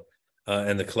discipline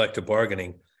and the collective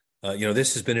bargaining.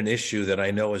 This has been an issue that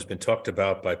I know has been talked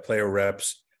about by player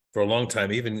reps for a long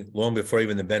time, even long before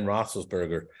even the Ben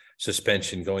Roethlisberger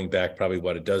suspension, going back probably,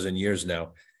 a dozen years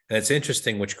now. And it's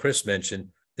interesting, which Chris mentioned,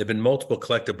 there have been multiple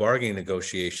collective bargaining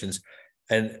negotiations.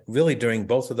 And really during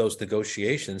both of those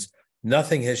negotiations,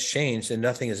 nothing has changed and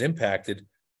nothing has impacted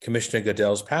Commissioner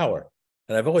Goodell's power.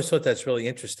 And I've always thought that's really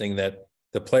interesting, that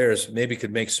the players maybe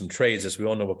could make some trades, as we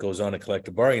all know what goes on in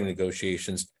collective bargaining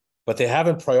negotiations, but they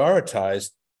haven't prioritized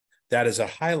that as a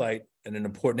highlight and an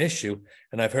important issue.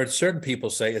 And I've heard certain people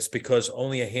say it's because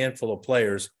only a handful of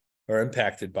players are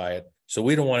impacted by it. So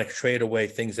we don't want to trade away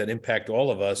things that impact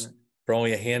all of us for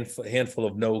only a handful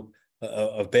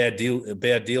of bad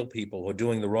deal people who are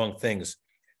doing the wrong things.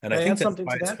 And I think that's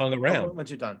why it's hung around. Once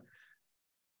you're done.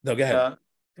 No, go ahead.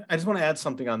 I just want to add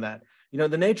something on that.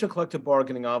 The nature of collective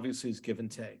bargaining obviously is give and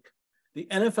take. The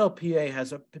NFLPA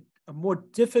has a more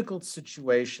difficult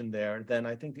situation there than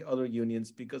I think the other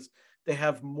unions, because they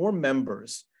have more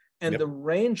members, and the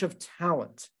range of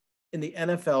talent in the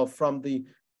NFL, from the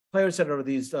players that are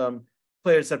these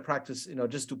players that practice,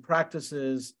 just do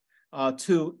practices,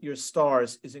 to your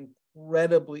stars, is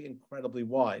incredibly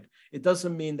wide. It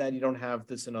doesn't mean that you don't have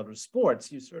this in other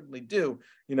sports. You certainly do,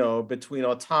 between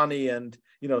Ohtani and,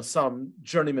 some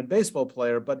journeyman baseball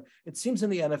player, but it seems in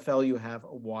the NFL you have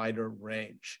a wider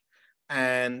range.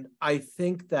 And I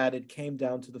think that it came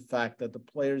down to the fact that the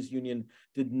players' union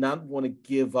did not want to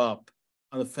give up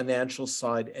on the financial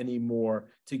side anymore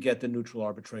to get the neutral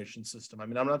arbitration system. I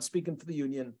mean, I'm not speaking for the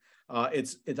union.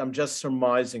 I'm just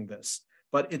surmising this.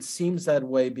 But it seems that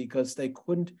way because they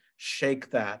couldn't shake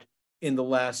that in the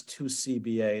last two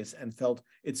CBAs and felt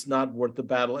it's not worth the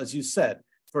battle, as you said,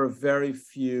 for a very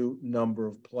few number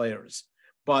of players.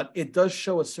 But it does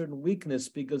show a certain weakness,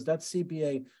 because that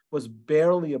CBA was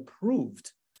barely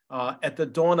approved at the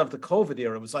dawn of the COVID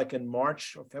era. It was like in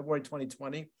March or February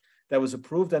 2020 that was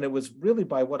approved, and it was really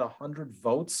by 100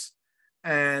 votes.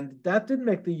 And that didn't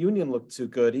make the union look too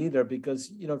good either,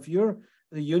 because, if you're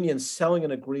the union selling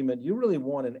an agreement, you really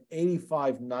want an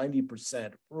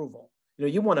 85-90% approval.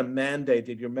 You want a mandate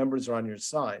that your members are on your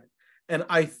side. And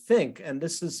I think, and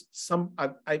this is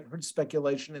I've heard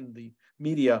speculation in the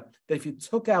media, that if you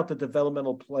took out the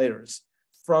developmental players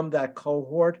from that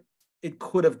cohort, it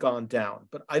could have gone down,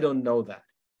 but I don't know that.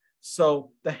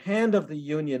 So the hand of the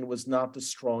union was not the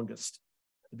strongest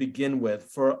to begin with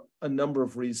for a number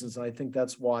of reasons. And I think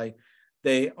that's why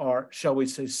they are, shall we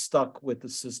say, stuck with the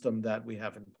system that we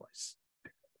have in place. I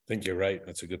think you're right.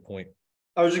 That's a good point.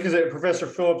 I was just going to say, Professor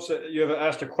Phillips, you have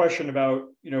asked a question about,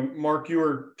 Mark, you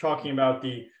were talking about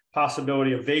the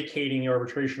possibility of vacating the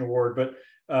arbitration award, but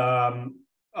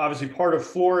obviously part of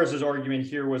Flores' argument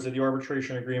here was that the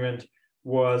arbitration agreement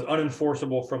was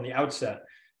unenforceable from the outset.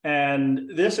 And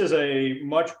this is a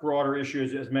much broader issue,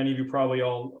 as many of you probably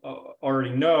all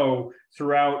already know,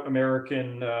 throughout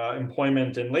American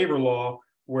employment and labor law,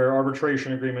 where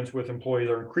arbitration agreements with employees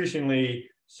are increasingly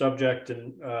subject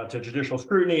to judicial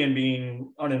scrutiny and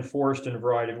being unenforced in a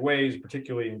variety of ways,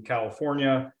 particularly in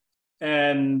California.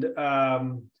 And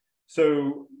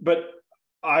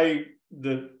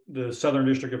the Southern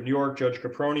District of New York, Judge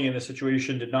Caproni in this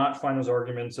situation did not find those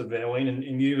arguments availing, and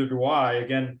neither do I.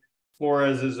 Again,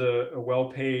 Flores is a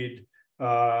well-paid,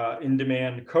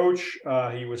 in-demand coach.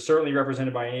 He was certainly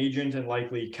represented by an agent and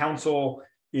likely counsel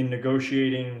in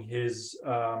negotiating his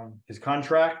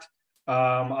contract.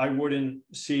 I wouldn't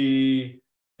see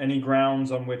any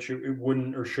grounds on which it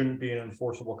wouldn't or shouldn't be an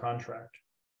enforceable contract.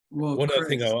 Well, One other Chris,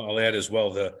 thing I'll add as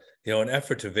well, an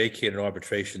effort to vacate an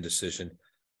arbitration decision,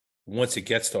 once it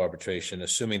gets to arbitration,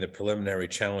 assuming the preliminary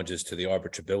challenges to the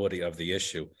arbitrability of the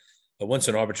issue. But once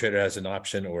an arbitrator has an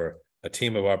option, or a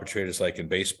team of arbitrators like in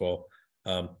baseball,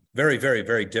 very, very,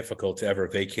 very difficult to ever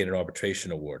vacate an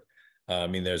arbitration award. I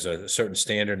mean, there's a certain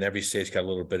standard, and every state's got a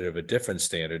little bit of a different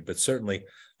standard, but certainly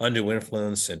undue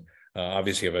influence, and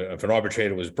obviously if an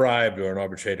arbitrator was bribed, or an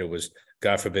arbitrator was,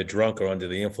 God forbid, drunk or under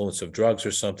the influence of drugs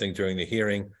or something during the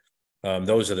hearing,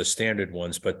 those are the standard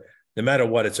ones. But no matter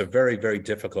what, it's a very, very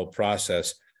difficult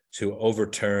process to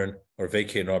overturn or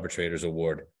vacate an arbitrator's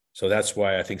award. So that's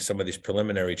why I think some of these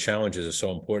preliminary challenges are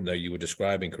so important that you were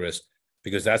describing, Chris,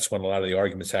 because that's when a lot of the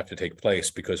arguments have to take place.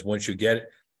 Because once you get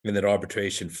in that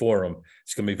arbitration forum,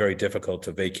 it's going to be very difficult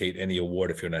to vacate any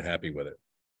award if you're not happy with it.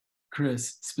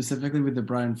 Chris, specifically with the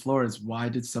Brian Flores, why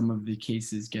did some of the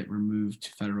cases get removed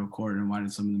to federal court, and why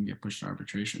did some of them get pushed to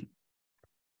arbitration?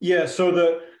 Yeah, so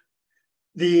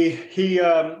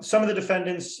some of the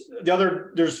defendants,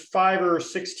 there's 5 or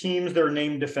 6 teams that are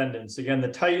named defendants. Again, the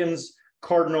Titans,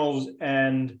 Cardinals,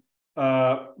 and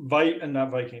not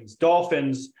Vikings,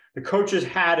 Dolphins. The coaches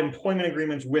had employment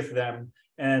agreements with them,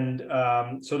 and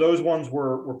so those ones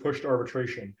were pushed to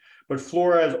arbitration. But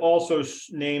Flores also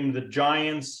named the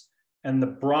Giants and the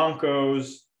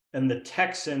Broncos and the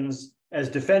Texans as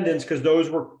defendants, because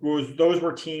those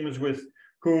were teams with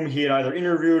whom he had either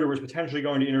interviewed or was potentially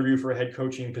going to interview for a head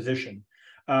coaching position.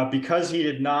 Because he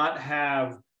did not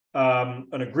have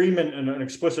an agreement, an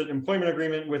explicit employment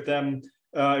agreement with them,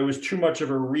 it was too much of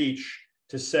a reach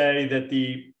to say that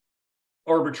the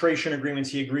arbitration agreements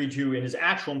he agreed to in his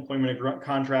actual employment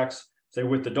contracts, say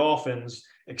with the Dolphins,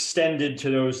 extended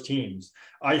to those teams.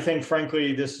 I think,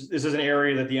 frankly, this is an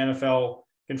area that the NFL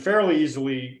can fairly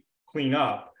easily clean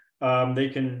up. They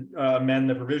can amend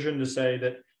the provision to say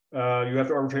that you have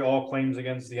to arbitrate all claims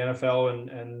against the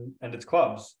NFL and its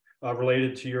clubs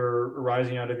related to your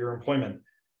arising out of your employment.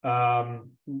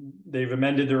 They've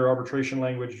amended their arbitration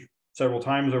language several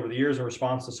times over the years in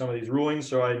response to some of these rulings,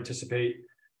 so I anticipate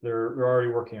they're already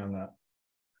working on that.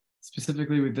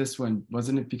 Specifically with this one,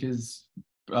 wasn't it because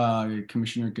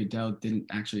Commissioner Goodell didn't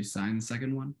actually sign the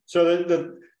second one?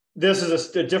 So this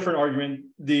is a different argument.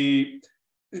 For the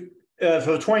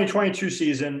 2022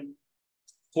 season,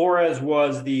 Flores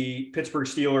was the Pittsburgh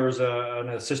Steelers, an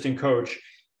assistant coach,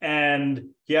 and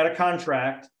he had a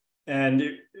contract,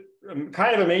 and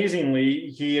kind of amazingly,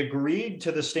 he agreed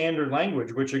to the standard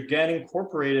language, which again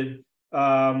incorporated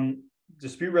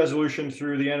dispute resolution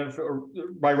through the NFL, or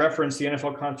by reference, the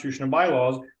NFL Constitution and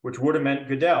bylaws, which would have meant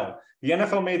Goodell. The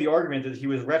NFL made the argument that he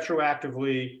was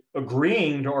retroactively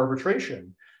agreeing to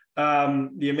arbitration.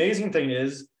 The amazing thing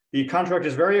is the contract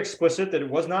is very explicit that it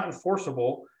was not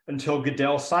enforceable until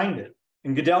Goodell signed it,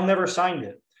 and Goodell never signed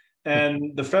it.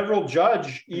 And the federal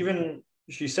judge, even,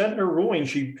 she said in her ruling,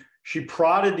 she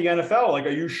prodded the NFL, like, are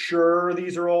you sure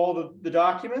these are all the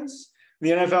documents? The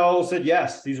NFL said,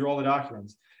 yes, these are all the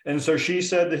documents. And so she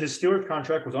said that his Steelers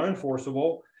contract was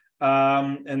unenforceable,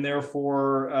 and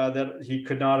therefore that he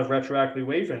could not have retroactively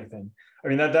waived anything. I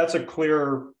mean, that's a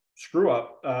clear screw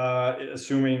up,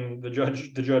 assuming the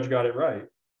judge got it right.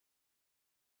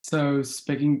 So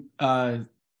sticking to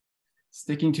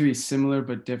a similar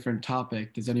but different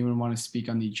topic, does anyone want to speak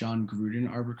on the John Gruden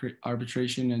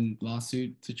arbitration and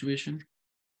lawsuit situation?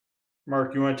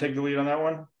 Mark, you want to take the lead on that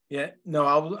one? Yeah, no,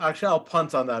 I'll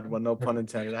punt on that one. No pun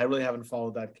intended. I really haven't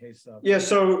followed that case up. Yeah,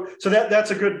 so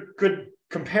that's a good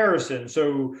comparison.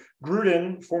 So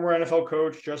Gruden, former NFL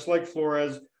coach, just like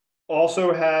Flores,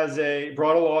 also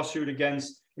brought a lawsuit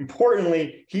against.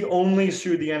 Importantly, he only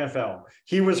sued the NFL.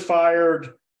 He was fired.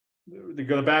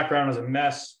 The background is a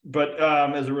mess, but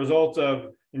as a result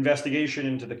of investigation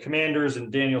into the Commanders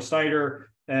and Daniel Snyder,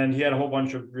 and he had a whole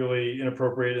bunch of really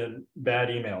inappropriate and bad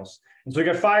emails. And so he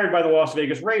got fired by the Las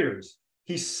Vegas Raiders.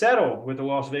 He settled with the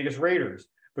Las Vegas Raiders,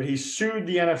 but he sued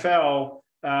the NFL.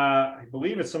 I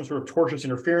believe it's some sort of tortious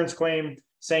interference claim,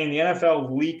 saying the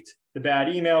NFL leaked the bad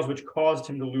emails, which caused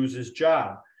him to lose his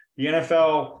job. The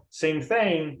NFL, same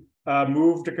thing,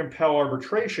 moved to compel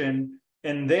arbitration,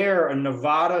 and there a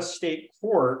Nevada state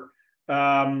court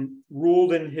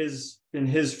ruled in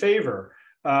his favor,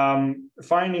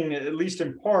 finding, at least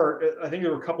in part, I think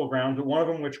there were a couple of grounds, but one of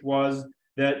them which was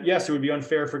that, yes, it would be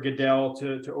unfair for Goodell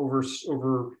to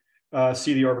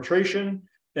oversee the arbitration,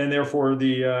 and therefore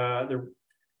I'd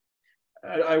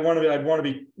want to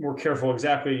be more careful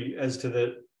exactly as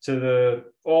to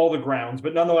all the grounds,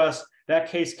 but nonetheless, that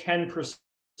case can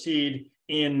proceed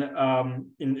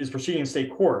is proceeding in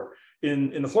state court.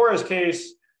 In the Flores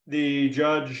case, the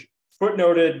judge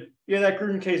footnoted, yeah, that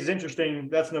Gruden case is interesting.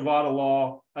 That's Nevada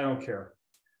law. I don't care.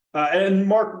 And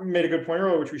Mark made a good point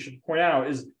earlier, which we should point out,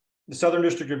 is the Southern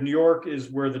District of New York is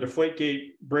where the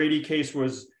Deflategate Brady case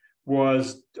was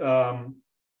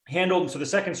handled. So the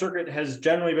Second Circuit has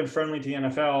generally been friendly to the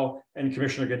NFL and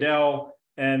Commissioner Goodell.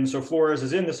 And so Flores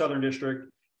is in the Southern District.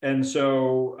 And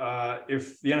so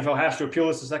if the NFL has to appeal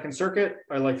this to the Second Circuit,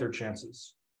 I like their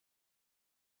chances.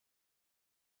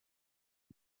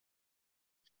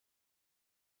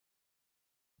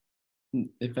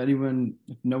 If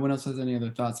no one else has any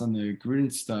other thoughts on the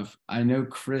Gruden stuff, I know,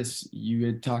 Chris, you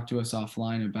had talked to us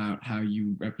offline about how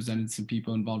you represented some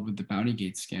people involved with the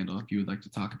Bountygate scandal. If you would like to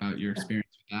talk about your experience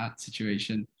with that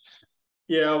situation.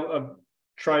 Yeah, I'll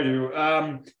try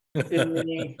to. In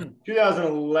the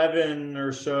 2011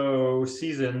 or so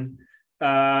season,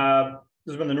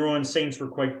 this is when the New Orleans Saints were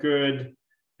quite good,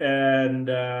 and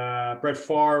Brett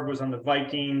Favre was on the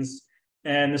Vikings.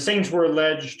 And the Saints were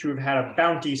alleged to have had a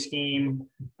bounty scheme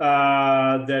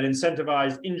that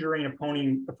incentivized injuring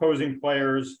opposing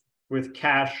players with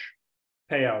cash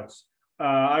payouts.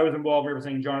 I was involved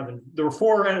representing Jonathan. There were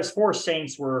four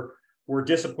Saints were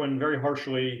disciplined very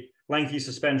harshly, lengthy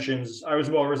suspensions. I was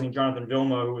involved representing Jonathan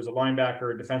Vilma, who was a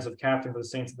linebacker and defensive captain for the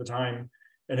Saints at the time,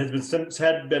 and had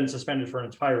been suspended for an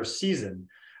entire season.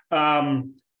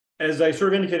 As I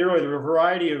sort of indicated earlier, there's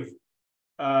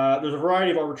a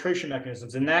variety of arbitration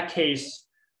mechanisms. In that case,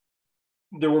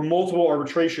 there were multiple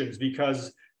arbitrations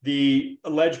because the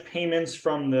alleged payments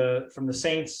from the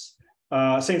Saints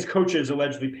coaches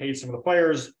allegedly paid some of the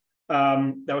players.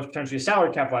 That was potentially a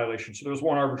salary cap violation. So there was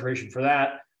one arbitration for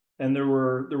that, and there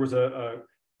was a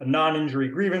non-injury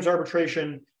grievance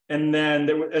arbitration, and then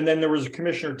there was a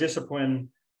commissioner discipline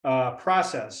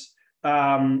process.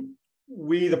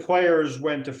 We, the players,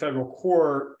 went to federal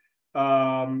court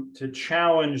to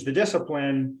challenge the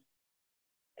discipline.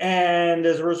 And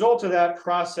as a result of that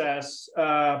process,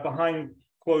 behind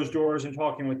closed doors and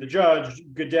talking with the judge,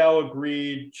 Goodell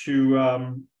agreed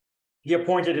to, he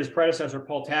appointed his predecessor,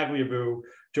 Paul Tagliabue,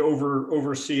 to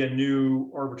oversee a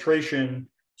new arbitration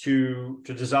to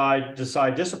decide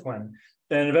discipline.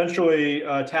 And eventually,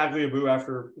 Tagliabue,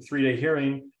 after a 3-day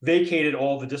hearing, vacated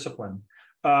all the discipline.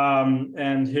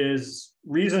 And his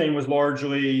reasoning was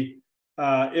largely,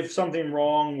 if something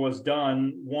wrong was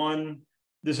done, one,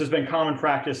 this has been common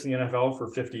practice in the NFL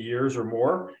for 50 years or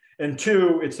more, and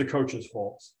two, it's the coach's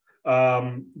fault.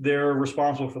 They're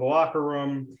responsible for the locker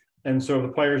room, and so if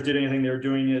the players did anything, they were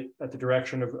doing it at the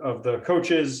direction of the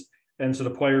coaches, and so the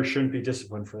players shouldn't be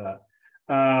disciplined for that.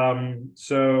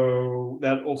 So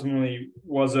that ultimately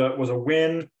was a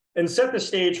win and set the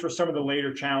stage for some of the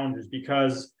later challenges,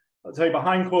 because I'll tell you,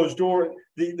 behind closed door,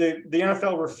 the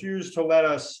NFL refused to let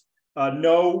us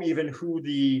know even who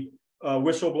the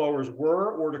whistleblowers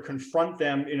were, or to confront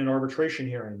them in an arbitration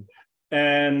hearing.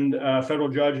 And a federal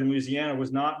judge in Louisiana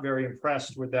was not very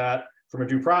impressed with that from a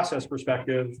due process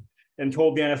perspective, and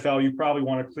told the NFL, you probably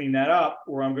want to clean that up,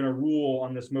 or I'm going to rule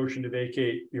on this motion to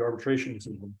vacate the arbitration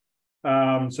decision.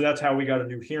 So that's how we got a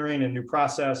new hearing and new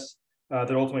process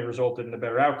that ultimately resulted in a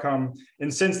better outcome.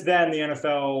 And since then, the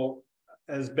NFL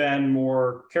has been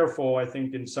more careful, I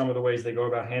think, in some of the ways they go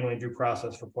about handling due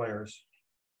process for players.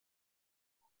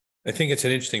 I think it's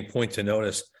an interesting point to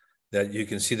notice that you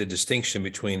can see the distinction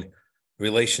between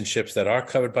relationships that are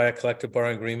covered by a collective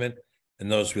bargaining agreement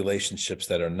and those relationships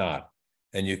that are not.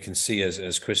 And you can see,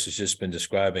 as Chris has just been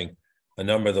describing, a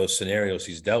number of those scenarios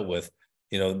he's dealt with.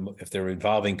 You know, if they're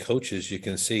involving coaches, you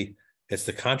can see it's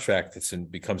the contract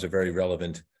that becomes a very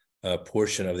relevant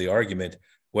portion of the argument,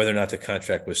 whether or not the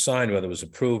contract was signed, whether it was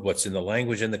approved, what's in the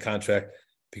language in the contract,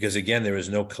 because again, there is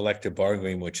no collective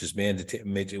bargaining which is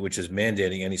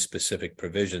mandating any specific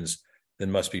provisions that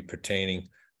must be pertaining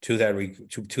to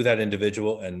that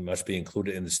individual and must be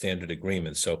included in the standard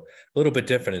agreement. So a little bit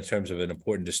different in terms of an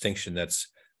important distinction that's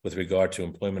with regard to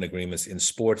employment agreements in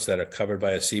sports that are covered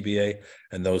by a CBA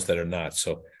and those that are not.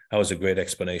 So that was a great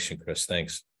explanation, Chris.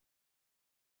 Thanks.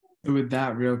 So with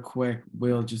that, real quick,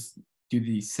 we'll just do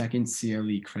the second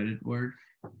CLE credit word.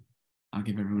 I'll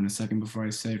give everyone a second before I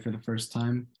say it for the first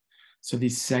time. So the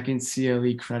second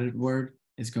CLE credit word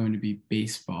is going to be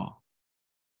baseball.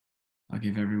 I'll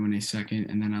give everyone a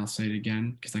second and then I'll say it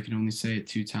again because I can only say it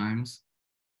 2 times.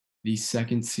 The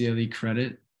second CLE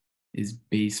credit is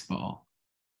baseball.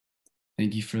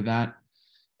 Thank you for that.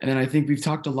 And then I think we've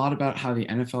talked a lot about how the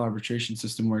NFL arbitration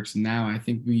system works now. I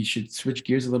think we should switch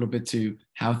gears a little bit to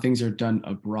how things are done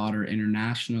abroad or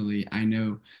internationally. I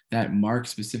know that Mark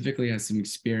specifically has some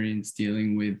experience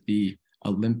dealing with the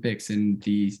Olympics and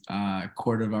the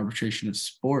Court of Arbitration of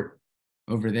Sport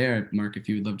over there. Mark, if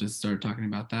you would love to start talking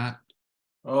about that.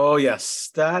 Oh, yes,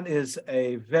 that is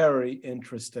a very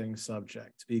interesting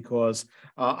subject because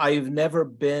I've never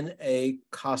been a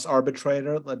COS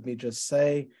arbitrator. Let me just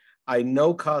say, I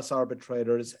know COS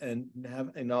arbitrators and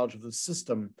have a knowledge of the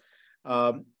system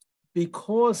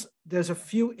because there's a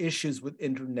few issues with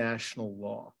international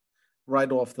law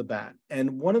right off the bat.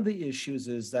 And one of the issues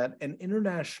is that an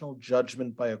international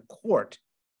judgment by a court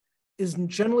is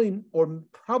generally or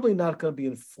probably not going to be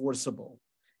enforceable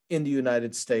in the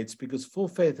United States because full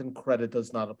faith and credit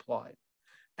does not apply.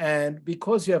 And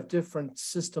because you have different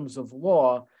systems of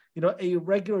law, a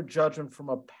regular judgment from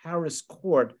a Paris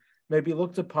court may be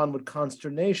looked upon with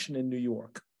consternation in New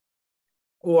York,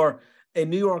 or a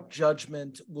New York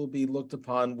judgment will be looked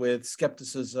upon with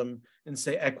skepticism in,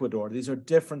 say, Ecuador. These are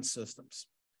different systems.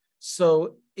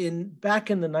 So back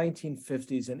in the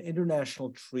 1950s, an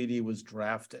international treaty was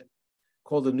drafted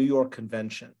called the New York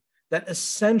Convention that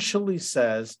essentially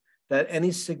says that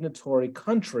any signatory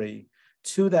country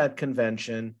to that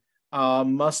convention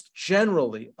must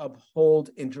generally uphold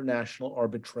international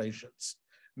arbitrations,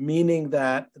 meaning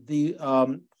that the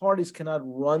parties cannot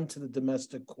run to the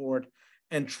domestic court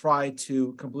and try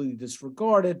to completely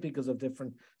disregard it because of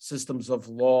different systems of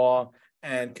law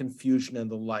and confusion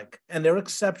and the like. And there are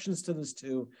exceptions to this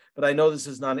too, but I know this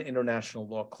is not an international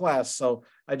law class, so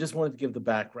I just wanted to give the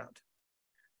background.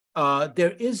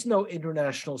 There is no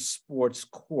international sports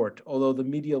court, although the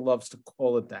media loves to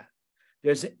call it that.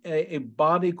 There's a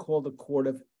body called the Court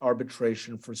of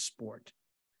Arbitration for Sport.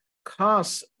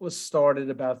 COS was started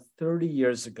about 30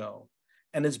 years ago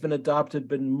and has been adopted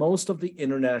by most of the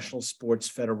international sports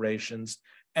federations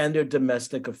and their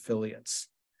domestic affiliates.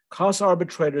 COS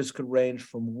arbitrators could range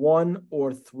from 1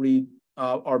 or 3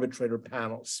 arbitrator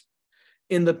panels.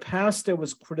 In the past, there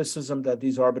was criticism that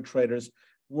these arbitrators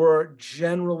were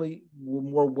generally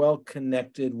more well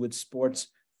connected with sports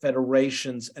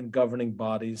federations and governing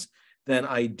bodies than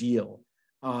ideal.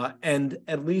 And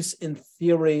at least in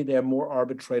theory, there are more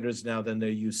arbitrators now than there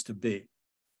used to be.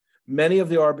 Many of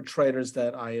the arbitrators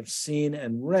that I have seen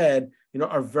and read,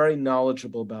 are very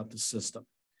knowledgeable about the system.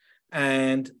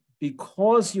 And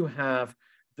because you have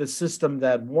the system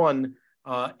that one,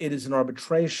 it is an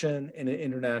arbitration in an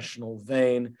international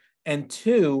vein, and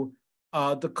two,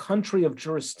 the country of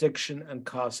jurisdiction and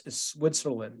COS is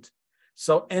Switzerland.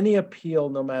 So any appeal,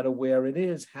 no matter where it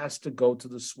is, has to go to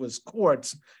the Swiss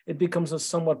courts. It becomes a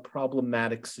somewhat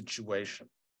problematic situation.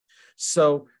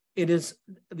 So it is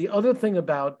the other thing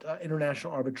about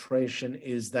international arbitration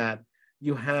is that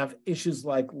you have issues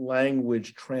like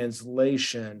language,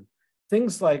 translation,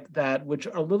 things like that, which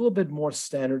are a little bit more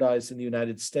standardized in the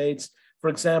United States. For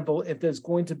example, if there's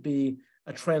going to be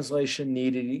a translation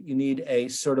needed, you need a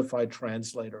certified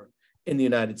translator in the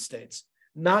United States.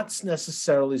 Not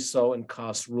necessarily so in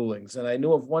COS rulings. And I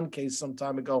knew of one case some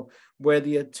time ago where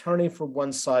the attorney for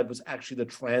one side was actually the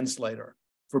translator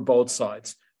for both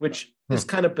sides, which is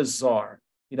kind of bizarre,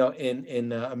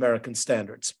 in American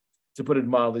standards, to put it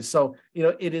mildly. So,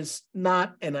 it is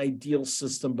not an ideal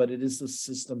system, but it is the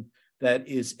system that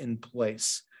is in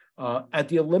place. At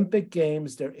the Olympic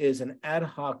Games, there is an ad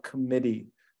hoc committee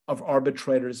of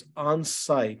arbitrators on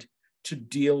site to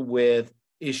deal with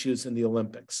issues in the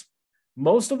Olympics.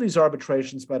 Most of these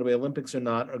arbitrations, by the way, Olympics or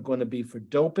not, are going to be for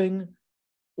doping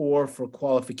or for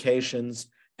qualifications,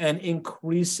 and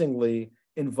increasingly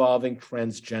involving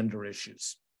transgender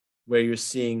issues, where you're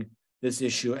seeing this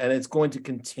issue, and it's going to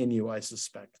continue, I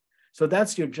suspect. So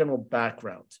that's your general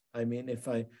background. I mean, if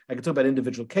I could talk about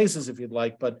individual cases if you'd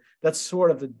like, but that's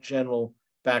sort of the general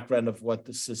background of what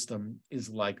the system is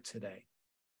like today.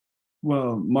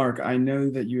 Well, Mark, I know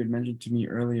that you had mentioned to me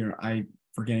earlier, I'm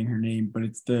forgetting her name, but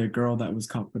it's the girl that was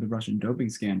caught with the Russian doping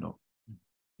scandal.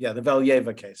 Yeah, the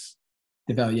Valyeva case.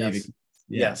 The Valyeva Yes. case.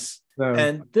 Yes. So,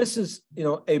 And this is,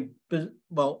 it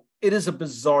is a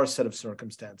bizarre set of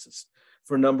circumstances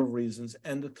for a number of reasons.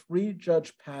 And the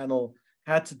 3-judge panel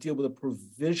had to deal with a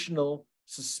provisional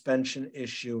suspension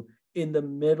issue in the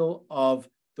middle of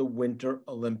the Winter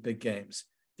Olympic Games.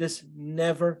 This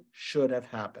never should have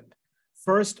happened.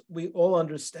 First, we all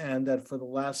understand that for the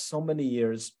last so many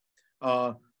years,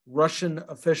 Russian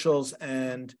officials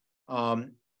and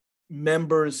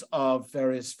members of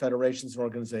various federations and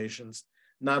organizations,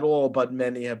 not all, but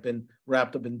many, have been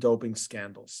wrapped up in doping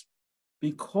scandals.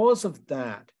 Because of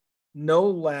that, no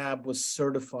lab was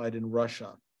certified in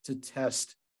Russia to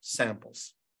test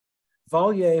samples.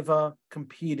 Valyeva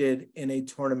competed in a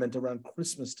tournament around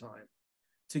Christmas time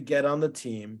to get on the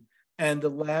team, and the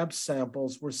lab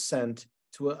samples were sent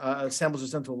to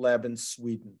a lab in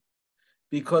Sweden.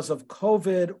 because of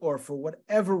COVID or for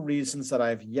whatever reasons that I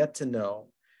have yet to know,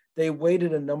 they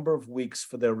waited a number of weeks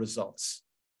for their results.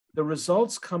 The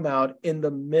results come out in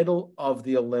the middle of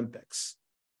the Olympics.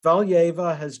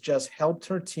 Valieva has just helped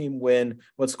her team win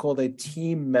what's called a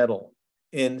team medal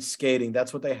in skating.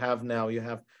 That's what they have now. You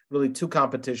have really two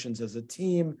competitions as a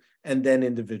team and then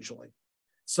individually.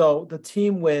 So the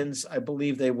team wins. I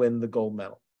believe they win the gold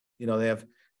medal. You know, they have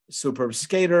superb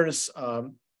skaters,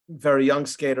 very young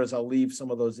skaters. I'll leave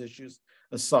some of those issues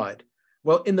aside.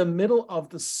 Well, in the middle of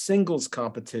the singles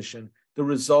competition, the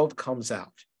result comes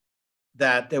out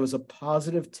that there was a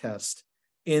positive test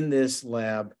in this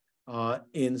lab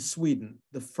in Sweden,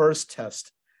 the first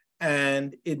test,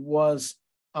 and it was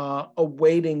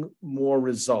awaiting more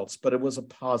results, but it was a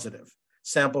positive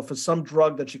sample for some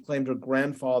drug that she claimed her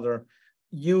grandfather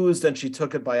used and she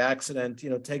took it by accident. You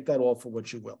know, take that all for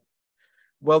what you will.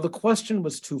 Well, the question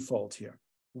was twofold here.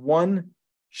 One,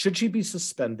 should she be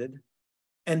suspended?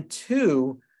 And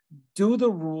two, do the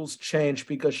rules change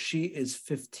because she is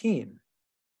 15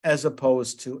 as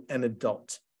opposed to an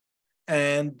adult?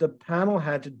 And the panel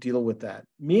had to deal with that.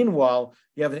 Meanwhile,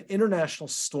 you have an international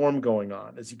storm going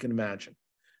on, as you can imagine.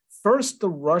 First, the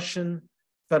Russian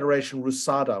Federation,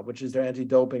 RUSADA, which is their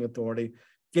anti-doping authority,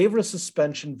 gave her a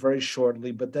suspension very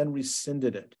shortly, but then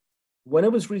rescinded it. When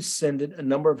it was rescinded, a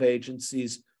number of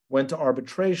agencies went to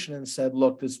arbitration and said,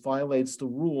 look, this violates the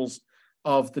rules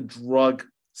of the drug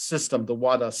system, the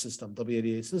WADA system,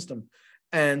 WADA system,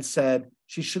 and said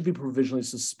she should be provisionally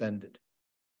suspended.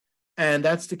 And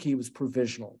that's the key, was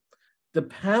provisional. The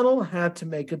panel had to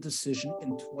make a decision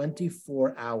in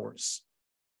 24 hours.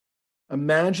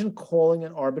 Imagine calling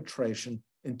an arbitration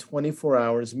in 24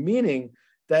 hours, meaning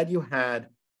that you had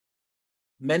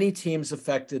many teams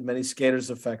affected, many skaters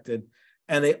affected,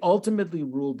 and they ultimately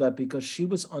ruled that because she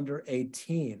was under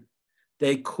 18,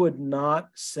 they could not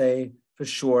say for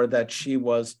sure that she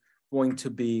was going to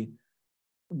be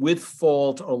with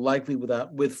fault or likely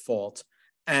with fault,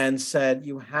 and said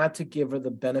you had to give her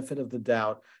the benefit of the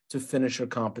doubt to finish her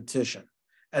competition.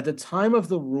 At the time of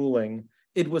the ruling,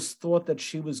 it was thought that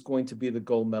she was going to be the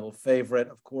gold medal favorite.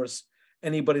 Of course,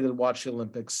 anybody that watched the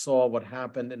Olympics saw what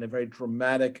happened in a very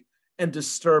dramatic and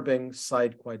disturbing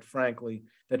sight, quite frankly,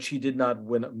 that she did not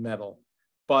win a medal.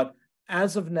 But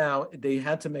as of now, they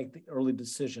had to make the early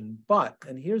decision. But,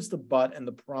 and here's the but and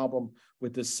the problem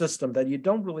with this system that you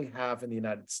don't really have in the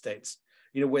United States,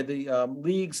 you know, where the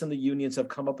leagues and the unions have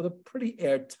come up with a pretty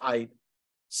airtight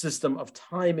system of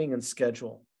timing and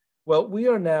schedule. Well, we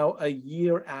are now a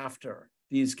year after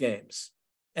these games,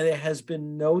 and there has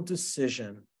been no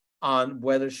decision on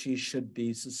whether she should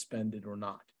be suspended or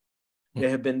not. There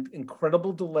have been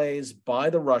incredible delays by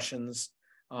the Russians.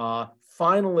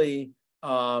 Finally,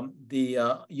 the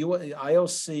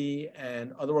IOC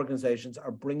and other organizations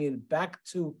are bringing it back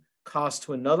to cost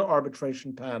to another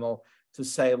arbitration panel to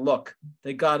say, look,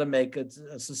 they got to make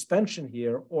a suspension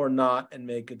here or not and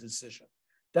make a decision.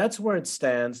 That's where it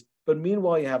stands. But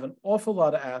meanwhile, you have an awful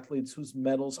lot of athletes whose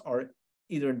medals are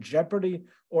either in jeopardy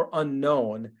or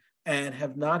unknown and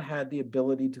have not had the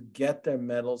ability to get their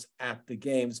medals at the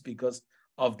games because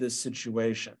of this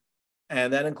situation.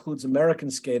 And that includes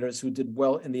American skaters who did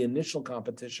well in the initial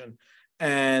competition.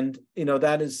 And, you know,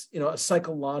 that is, you know, a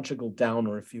psychological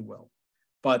downer, if you will.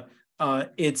 But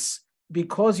it's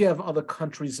because you have other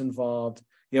countries involved,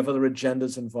 you have other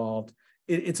agendas involved,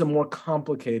 it's a more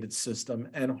complicated system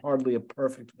and hardly a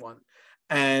perfect one.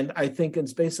 And I think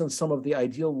it's based on some of the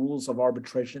ideal rules of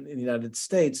arbitration in the United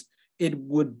States, it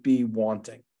would be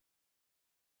wanting.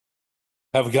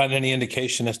 Have we gotten any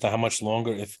indication as to how much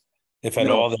longer, if at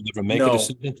all, they'll ever make a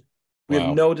decision? We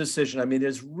have no decision. I mean,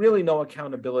 there's really no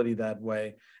accountability that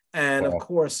way. And of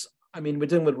course, I mean, we're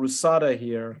dealing with RUSADA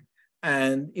here.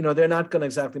 And, you know, they're not going to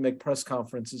exactly make press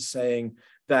conferences saying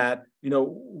that, you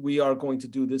know, we are going to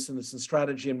do this and this in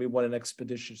strategy and we want an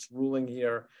expeditious ruling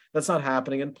here. That's not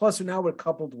happening. And plus, now we're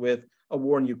coupled with a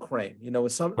war in Ukraine. You know,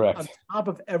 with some on top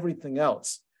of everything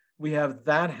else, we have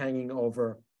that hanging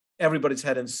over everybody's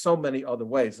head in so many other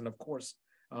ways. And of course,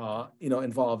 you know,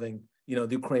 involving, you know,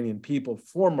 the Ukrainian people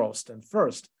foremost and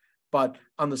first. But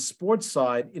on the sports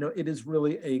side, you know, it is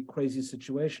really a crazy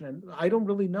situation. And I don't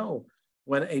really know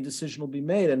when a decision will be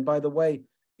made. And by the way,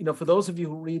 you know, for those of you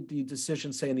who read the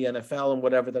decisions, say in the NFL and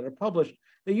whatever that are published,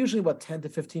 they're usually what, 10 to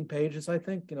 15 pages, I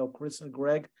think, you know, Chris and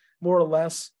Gregg, more or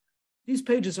less. These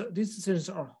decisions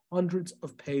are hundreds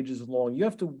of pages long. You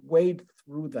have to wade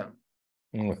through them.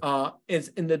 It's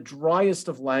in the driest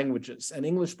of languages. And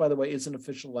English, by the way, is an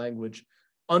official language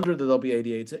under the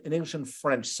WADA. It's in English and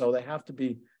French, so they have to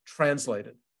be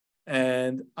translated.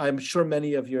 And I'm sure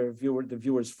many of the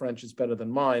viewers' French is better than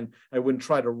mine. I wouldn't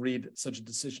try to read such a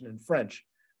decision in French,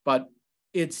 but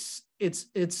it's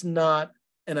not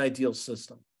an ideal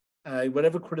system.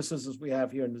 Whatever criticisms we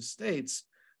have here in the States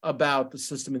about the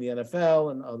system in the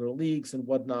NFL and other leagues and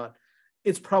whatnot,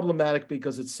 it's problematic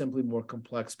because it's simply more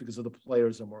complex because of the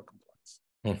players are more complex.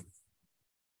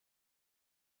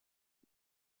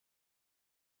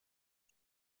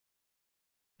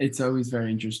 It's always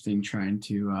very interesting trying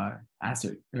to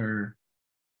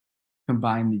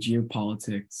combine the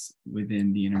geopolitics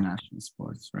within the international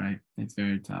sports, right? It's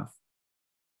very tough.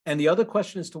 And the other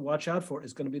question is to watch out for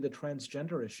is going to be the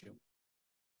transgender issue.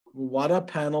 WADA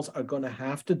panels are going to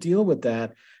have to deal with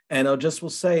that. And will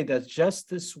say that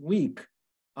just this week,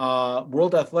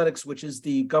 World Athletics, which is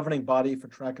the governing body for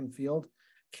track and field,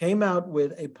 came out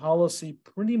with a policy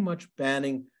pretty much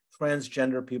banning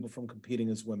transgender people from competing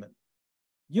as women.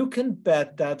 You can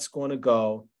bet that's going to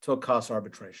go to a CAS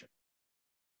arbitration.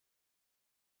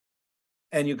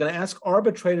 And you're going to ask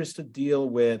arbitrators to deal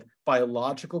with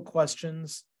biological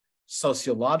questions,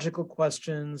 sociological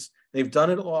questions. They've done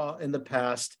it all in the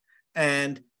past.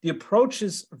 And the approach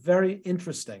is very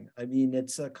interesting. I mean,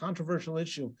 it's a controversial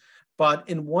issue. But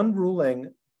in one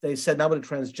ruling, they said, not with a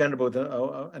transgender, but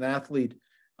with an athlete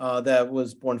that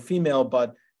was born female,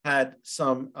 but had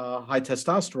some high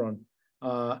testosterone,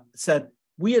 said,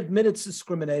 we admit it's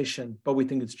discrimination, but we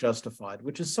think it's justified,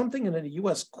 which is something in a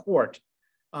U.S. court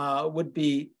would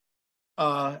be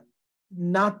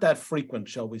not that frequent,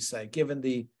 shall we say, given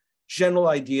the general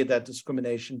idea that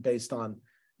discrimination based on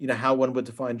how one would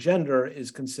define gender is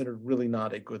considered really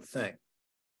not a good thing.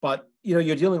 But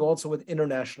you're dealing also with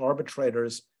international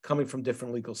arbitrators coming from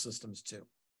different legal systems too.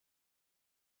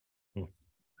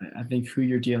 I think who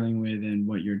you're dealing with and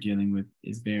what you're dealing with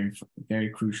is very, very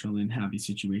crucial in how these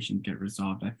situations get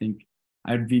resolved. I think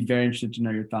I'd be very interested to know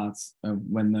your thoughts of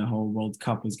when the whole World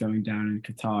Cup was going down in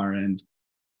Qatar and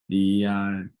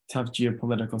the tough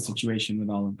geopolitical situation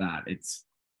with all of that. It's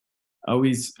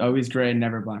always gray and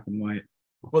never black and white.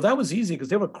 Well, that was easy because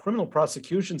there were criminal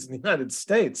prosecutions in the United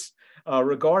States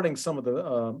regarding some of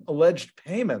the alleged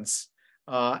payments.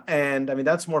 And I mean,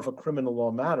 that's more of a criminal law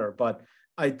matter. But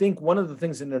I think one of the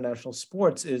things in international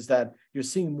sports is that you're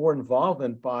seeing more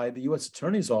involvement by the U.S.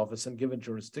 Attorney's Office and given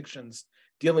jurisdictions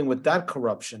dealing with that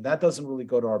corruption. That doesn't really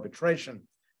go to arbitration.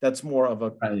 That's more of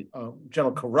a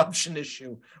general corruption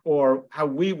issue, or how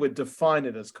we would define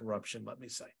it as corruption, let me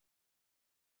say.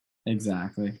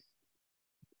 Exactly.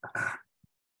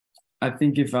 I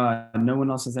think if no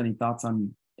one else has any thoughts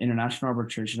on international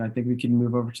arbitration, I think we can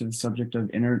move over to the subject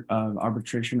of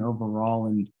arbitration overall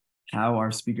and how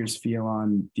our speakers feel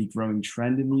on the growing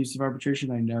trend in the use of arbitration.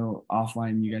 I know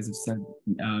offline you guys have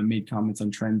made comments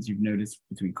on trends you've noticed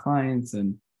between clients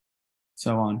and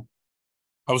so on.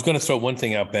 I was going to throw one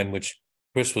thing out, Ben, which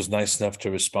Chris was nice enough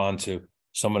to respond to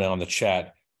someone on the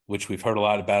chat, which we've heard a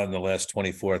lot about in the last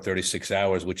 24 or 36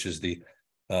 hours, which is the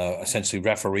essentially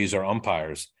referees or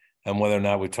umpires, and whether or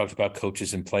not we've talked about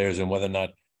coaches and players and whether or not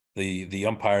the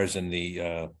umpires and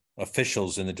the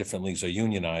officials in the different leagues are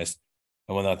unionized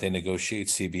and whether or not they negotiate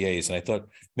CBAs. And I thought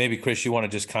maybe, Chris, you want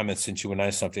to just comment, since you were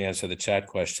nice enough to answer the chat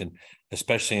question,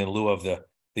 especially in lieu of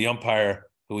the umpire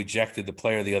who ejected the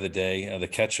player the other day, the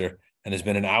catcher, and there's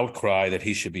been an outcry that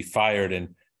he should be fired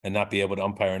and not be able to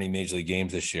umpire any major league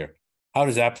games this year. How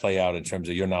does that play out in terms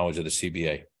of your knowledge of the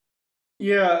CBA?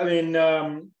 Yeah, I mean,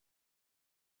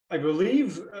 I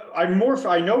believe I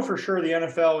know for sure the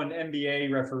NFL and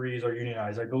NBA referees are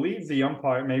unionized. I believe the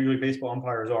Major League Baseball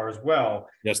umpires are as well.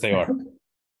 Yes, they are.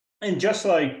 And just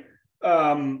like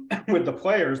with the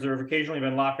players, there have occasionally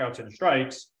been lockouts and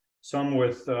strikes, some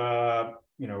with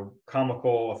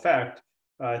comical effect.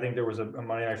 I think there was a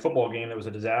Monday Night Football game that was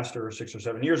a disaster 6 or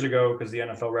 7 years ago because the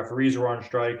NFL referees were on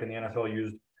strike and the NFL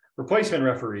used replacement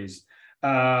referees.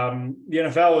 The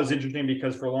NFL is interesting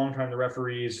because for a long time the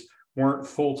referees weren't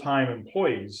full-time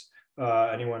employees.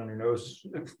 Anyone who knows,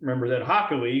 remembers Ed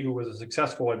Hockley, who was a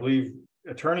successful, I believe,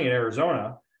 attorney in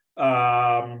Arizona.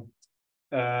 But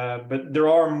there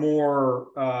are more,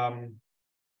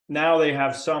 now they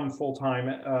have some full-time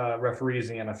referees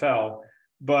in the NFL,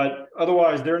 but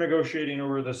otherwise they're negotiating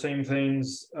over the same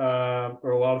things,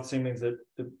 or a lot of the same things that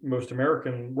most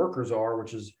American workers are,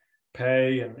 which is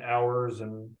pay and hours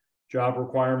and job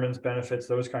requirements, benefits,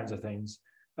 those kinds of things.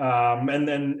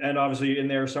 And obviously in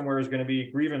there somewhere is going to be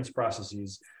grievance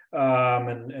processes.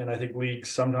 And I think leagues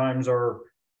sometimes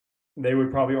they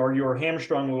would probably argue, are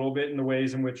hamstrung a little bit in the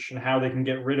ways in which and how they can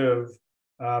get rid of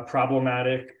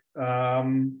problematic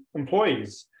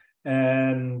employees.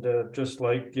 And just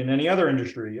like in any other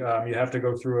industry, you have to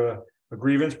go through a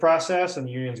grievance process, and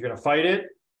the union's going to fight it.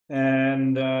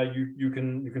 and you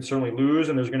can certainly lose,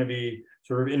 and there's going to be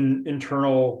sort of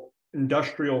internal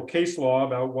industrial case law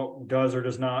about what does or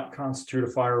does not constitute a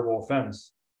fireable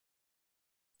offense.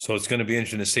 So it's going to be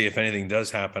interesting to see if anything does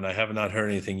happen. I have not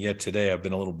heard anything yet today. I've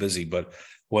been a little busy, but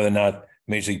whether or not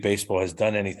Major League Baseball has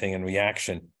done anything in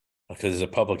reaction, because there's a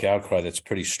public outcry that's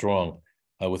pretty strong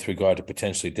with regard to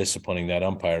potentially disciplining that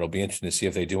umpire. It'll be interesting to see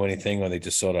if they do anything or they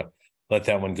just sort of let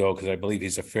that one go, because I believe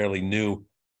he's a fairly new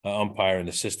umpire in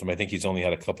the system. I think he's only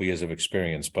had a couple years of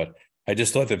experience, but I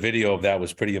just thought the video of that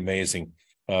was pretty amazing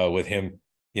with him,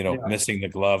 missing the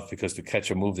glove because the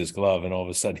catcher moved his glove and all of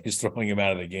a sudden he's throwing him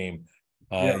out of the game.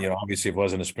 Obviously if it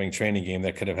wasn't a spring training game,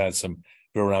 that could have had some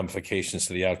real ramifications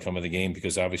to the outcome of the game,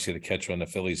 because obviously the catcher on the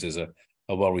Phillies is a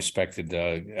well-respected,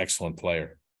 excellent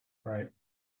player. Right.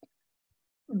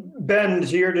 Ben,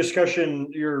 to your discussion,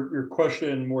 your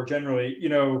question more generally,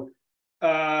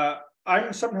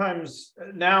 I'm sometimes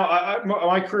now,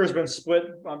 my career has been split.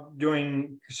 I'm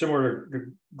doing similar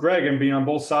to Gregg and being on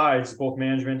both sides, both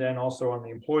management and also on the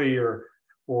employee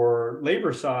or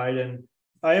labor side. And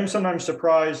I am sometimes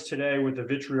surprised today with the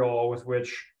vitriol with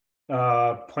which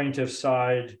plaintiff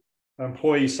side,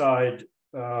 employee side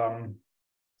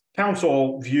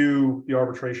counsel view the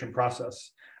arbitration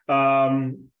process.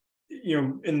 In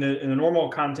the normal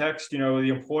context, the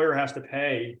employer has to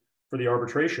pay for the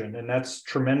arbitration, and that's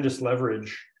tremendous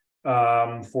leverage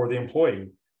for the employee.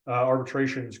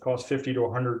 Arbitrations cost 50 to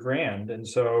 100 grand, and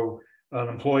so an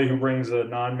employee who brings a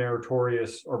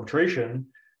non-meritorious arbitration,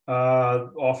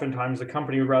 oftentimes the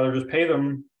company would rather just pay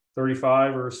them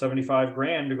 35 or 75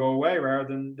 grand to go away rather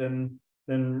than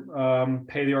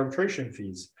pay the arbitration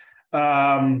fees.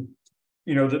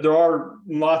 There are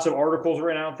lots of articles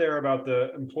written out there about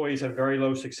the employees have very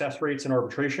low success rates in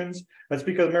arbitrations. That's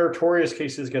because meritorious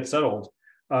cases get settled.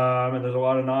 And there's a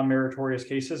lot of non-meritorious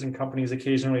cases, and companies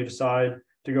occasionally decide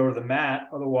to go to the mat.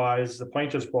 Otherwise, the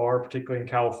plaintiff's bar, particularly in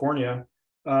California,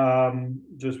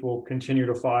 just will continue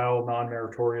to file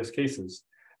non-meritorious cases.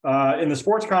 In the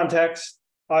sports context,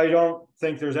 I don't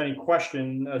think there's any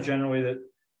question generally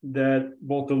that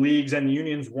both the leagues and the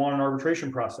unions want an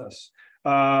arbitration process.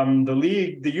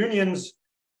 The unions,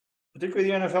 particularly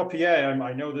the NFLPA,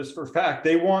 I know this for a fact,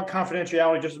 they want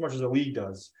confidentiality just as much as the league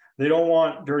does. They don't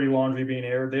want dirty laundry being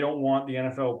aired. They don't want the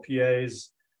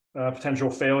NFLPA's potential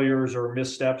failures or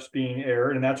missteps being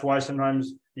aired. And that's why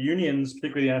sometimes the unions,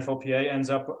 particularly the NFLPA,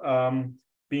 ends up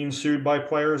being sued by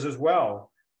players as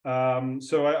well.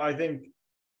 So I think,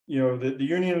 the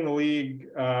union and the league,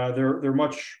 they're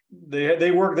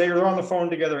on the phone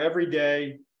together every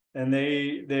day, and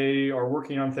they are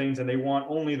working on things, and they want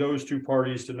only those two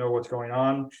parties to know what's going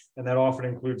on. And that often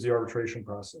includes the arbitration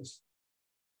process.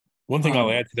 One thing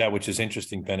I'll add to that, which is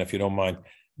interesting, Ben, if you don't mind.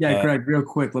 Yeah, Gregg, real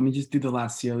quick, let me just do the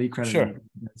last CLE credit. Sure.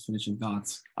 Finishing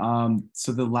thoughts.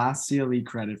 So the last CLE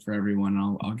credit for everyone,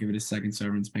 I'll give it a second so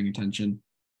everyone's paying attention.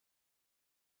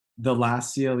 The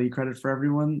last CLE credit for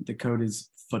everyone, the code is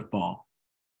football.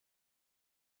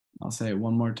 I'll say it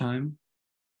one more time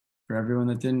for everyone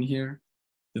that didn't hear.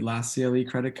 The last CLE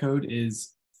credit code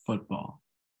is football.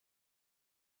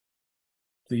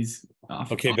 Please.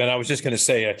 Okay, Ben, I was just going to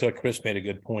say, I thought Chris made a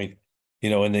good point.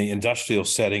 In the industrial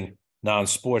setting,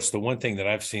 non-sports, the one thing that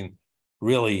I've seen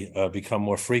really become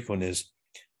more frequent is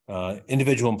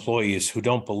individual employees who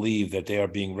don't believe that they are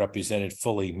being represented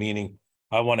fully, meaning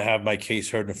I want to have my case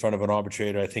heard in front of an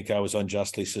arbitrator. I think I was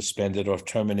unjustly suspended or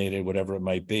terminated, whatever it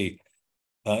might be.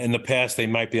 In the past, they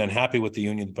might be unhappy with the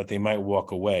union, but they might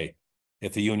walk away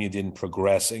if the union didn't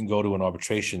progress and go to an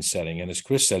arbitration setting. And as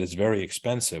Chris said, it's very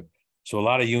expensive. So a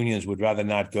lot of unions would rather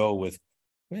not go with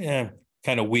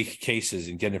kind of weak cases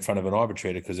and get in front of an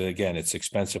arbitrator because, again, it's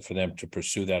expensive for them to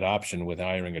pursue that option with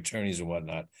hiring attorneys and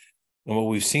whatnot. And what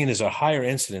we've seen is a higher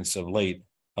incidence of late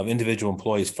of individual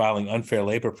employees filing unfair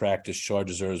labor practice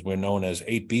charges, or as we're known as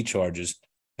 8B charges,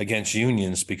 against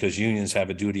unions because unions have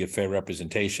a duty of fair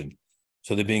representation.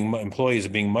 So employees are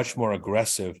being much more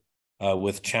aggressive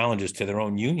with challenges to their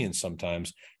own union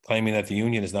sometimes, claiming that the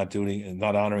union is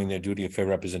not honoring their duty of fair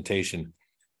representation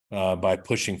by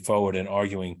pushing forward and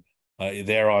arguing.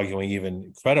 They're arguing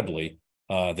even credibly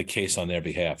the case on their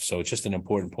behalf. So it's just an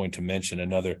important point to mention.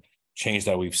 Another change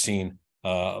that we've seen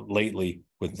lately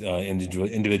with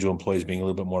individual employees being a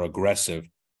little bit more aggressive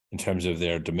in terms of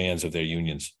their demands of their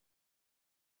unions.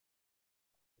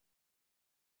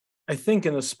 I think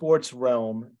in the sports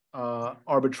realm,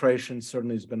 arbitration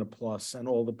certainly has been a plus, and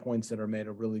all the points that are made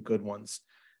are really good ones.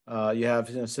 You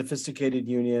have sophisticated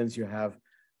unions, you have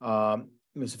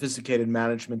sophisticated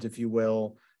management, if you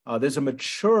will. There's a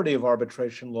maturity of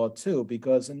arbitration law too,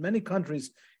 because in many countries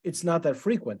it's not that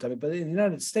frequent. But in the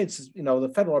United States,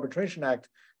 the Federal Arbitration Act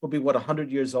will be, what,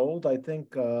 100 years old, I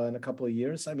think, in a couple of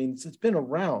years. I mean, it's been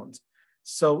around.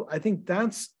 So I think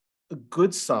that's a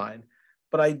good sign.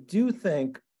 But I do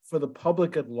think for the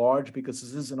public at large, because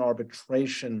this is an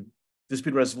arbitration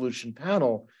dispute resolution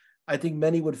panel, I think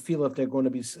many would feel if they're going to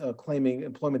be claiming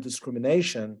employment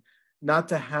discrimination, not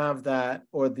to have that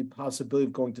or the possibility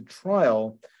of going to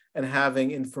trial and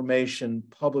having information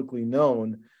publicly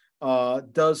known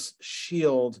does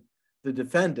shield the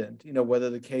defendant, whether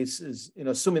the case is,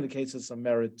 assuming the case has some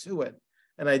merit to it.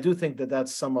 And I do think that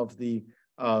that's some of the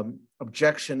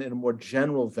objection in a more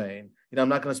general vein. I'm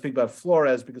not going to speak about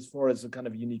Flores because Flores is a kind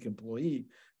of unique employee,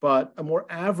 but a more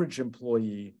average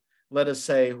employee, let us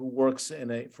say, who works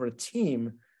for a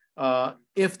team,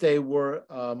 if they were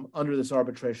under this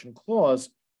arbitration clause,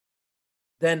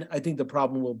 then I think the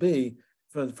problem will be,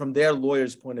 from their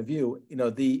lawyer's point of view,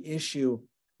 the issue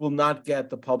will not get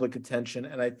the public attention.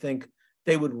 And I think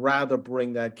they would rather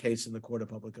bring that case in the court of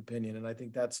public opinion. And I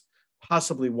think that's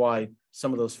possibly why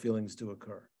some of those feelings do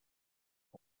occur.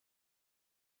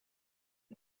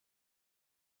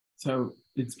 So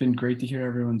it's been great to hear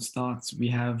everyone's thoughts. We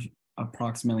have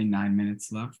approximately 9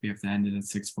 minutes left. We have to end it at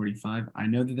 6:45. I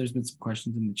know that there's been some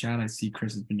questions in the chat. I see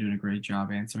Chris has been doing a great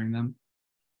job answering them.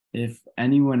 If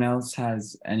anyone else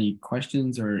has any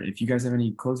questions, or if you guys have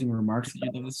any closing remarks that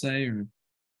you'd like to say, or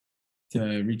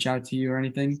to reach out to you or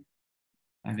anything,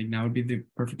 I think now would be the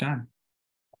perfect time.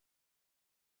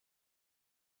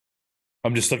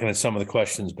 I'm just looking at some of the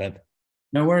questions, Ben.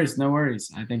 No worries, no worries.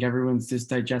 I think everyone's just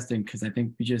digesting because I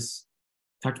think we just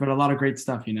talked about a lot of great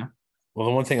stuff, Well,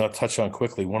 the one thing I'll touch on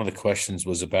quickly, one of the questions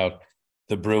was about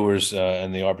the Brewers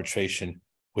and the arbitration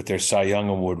with their Cy Young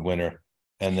Award winner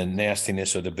and the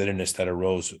nastiness or the bitterness that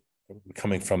arose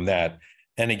coming from that.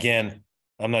 And again,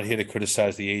 I'm not here to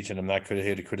criticize the agent. I'm not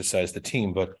here to criticize the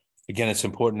team. But again, it's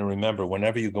important to remember,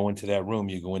 whenever you go into that room,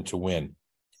 you go in to win.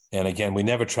 And again, we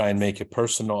never try and make it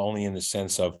personal, only in the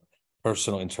sense of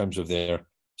personal in terms of their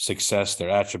success, their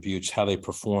attributes, how they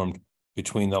performed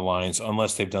between the lines,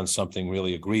 unless they've done something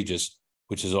really egregious,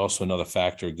 which is also another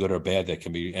factor, good or bad, that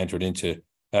can be entered into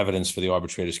evidence for the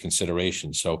arbitrator's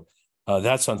consideration. So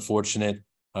that's unfortunate.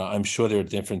 I'm sure there are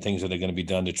different things that are going to be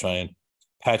done to try and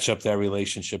patch up that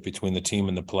relationship between the team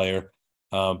and the player.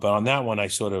 But on that one, I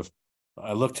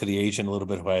look to the agent a little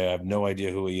bit, who I have no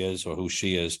idea who he is or who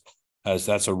she is, as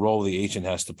that's a role the agent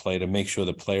has to play to make sure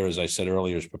the player, as I said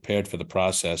earlier, is prepared for the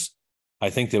process. I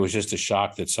think there was just a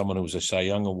shock that someone who was a Cy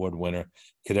Young Award winner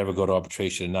could ever go to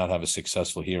arbitration and not have a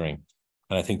successful hearing.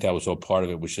 And I think that was all part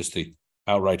of it, was just the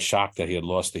outright shock that he had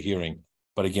lost the hearing.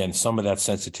 But again, some of that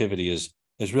sensitivity is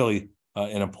really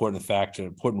an important factor,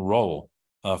 important role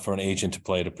for an agent to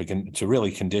play to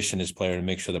really condition his player and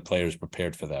make sure the player is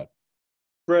prepared for that.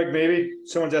 Greg, maybe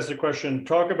someone's asked a question.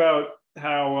 Talk about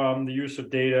how the use of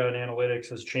data and analytics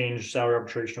has changed salary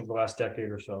arbitration over the last decade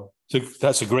or so. So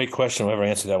that's a great question. Whoever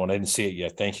answered that one, I didn't see it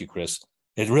yet. Thank you, Chris.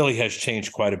 It really has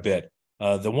changed quite a bit.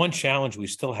 The one challenge we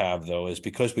still have, though, is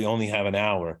because we only have an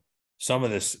hour, some of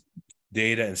this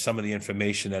data and some of the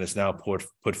information that is now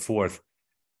put forth,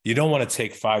 you don't want to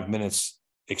take 5 minutes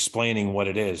explaining what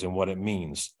it is and what it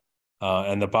means.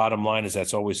 And the bottom line is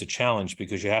that's always a challenge,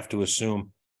 because you have to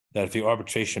assume that if the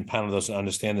arbitration panel doesn't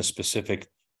understand the specific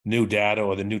new data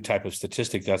or the new type of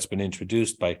statistic that's been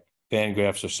introduced by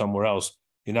Fangraphs or somewhere else,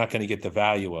 you're not going to get the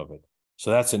value of it.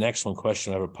 So that's an excellent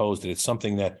question I ever posed. It's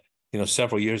something that,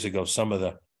 several years ago, some of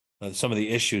the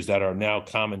issues that are now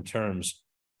common terms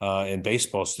in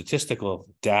baseball, statistical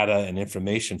data and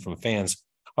information from fans,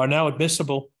 are now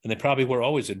admissible, and they probably were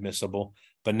always admissible,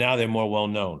 but now they're more well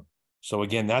known. So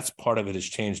again, that's part of it has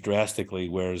changed drastically,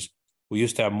 whereas we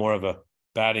used to have more of a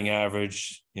batting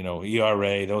average,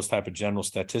 ERA, those type of general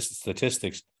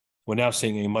statistics. We're now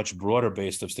seeing a much broader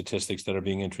base of statistics that are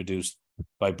being introduced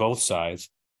by both sides.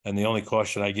 And the only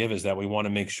caution I give is that we want to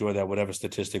make sure that whatever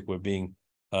statistic we're going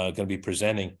to be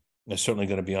presenting is certainly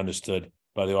going to be understood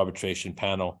by the arbitration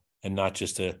panel, and not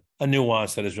just a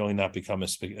nuance that has really not become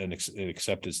an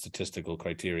accepted statistical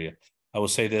criteria. I will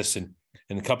say this, in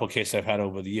a couple of cases I've had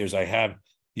over the years, I have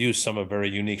used some of very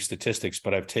unique statistics,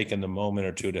 but I've taken the moment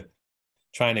or two to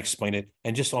try and explain it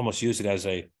and just almost use it as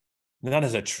not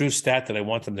as a true stat that I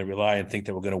want them to rely and think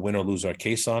that we're going to win or lose our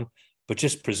case on, but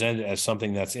just present it as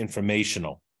something that's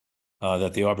informational,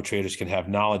 that the arbitrators can have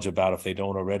knowledge about if they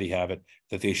don't already have it,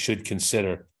 that they should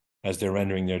consider as they're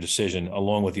rendering their decision,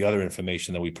 along with the other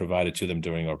information that we provided to them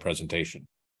during our presentation.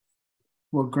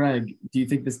 Well, Greg, do you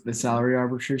think the salary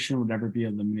arbitration would ever be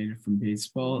eliminated from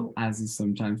baseball, as is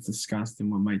sometimes discussed,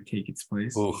 and what might take its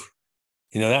place? Oof.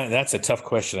 That's a tough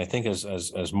question. I think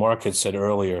as Mark had said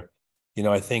earlier,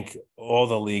 I think all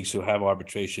the leagues who have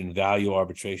arbitration value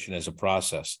arbitration as a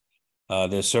process.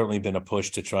 There's certainly been a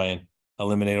push to try and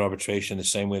eliminate arbitration the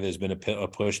same way there's been a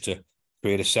push to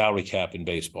create a salary cap in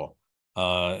baseball.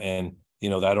 And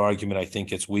that argument, I think,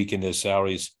 gets weakened as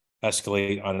salaries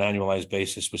escalate on an annualized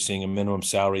basis. We're seeing a minimum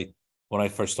salary. When I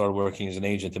first started working as an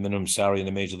agent, the minimum salary in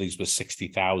the major leagues was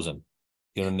 $60,000.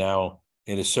 Now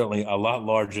it is certainly a lot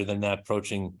larger than that,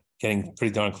 getting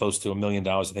pretty darn close to $1 million.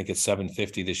 I think it's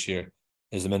 $750 this year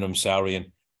is the minimum salary.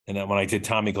 And when I did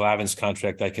Tommy Glavine's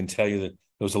contract, I can tell you that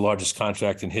it was the largest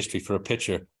contract in history for a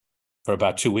pitcher for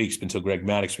about 2 weeks until Greg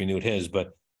Maddux renewed his,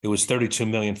 but it was $32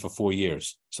 million for 4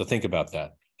 years. So think about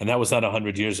that. And that was not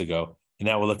 100 years ago. And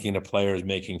now we're looking at players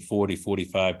making 40,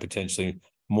 45, potentially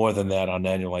more than that on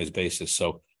an annualized basis.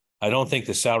 So I don't think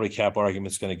the salary cap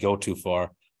argument is going to go too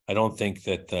far. I don't think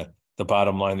that the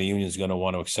bottom line, the union is going to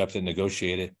want to accept it and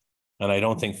negotiate it. And I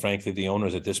don't think, frankly, the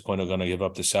owners at this point are going to give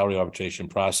up the salary arbitration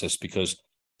process, because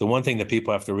the one thing that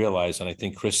people have to realize, and I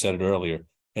think Chris said it earlier,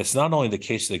 it's not only the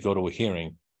case that they go to a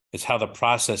hearing, it's how the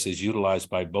process is utilized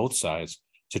by both sides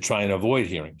to try and avoid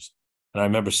hearings. And I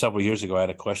remember several years ago, I had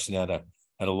a question at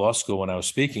a law school when I was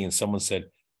speaking, and someone said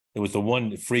it was the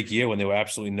one freak year when there were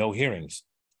absolutely no hearings.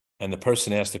 And the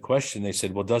person asked the question, they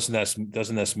said, well, doesn't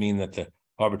this mean that the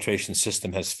arbitration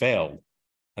system has failed?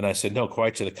 And I said, no,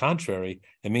 quite to the contrary.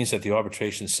 It means that the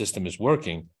arbitration system is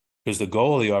working, because the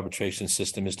goal of the arbitration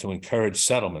system is to encourage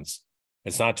settlements.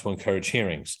 It's not to encourage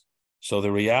hearings. So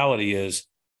the reality is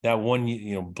that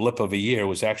one blip of a year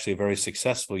was actually a very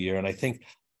successful year. And I think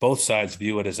both sides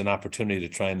view it as an opportunity to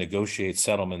try and negotiate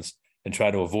settlements and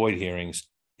try to avoid hearings.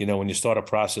 When you start a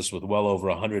process with well over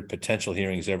 100 potential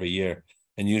hearings every year,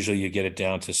 and usually you get it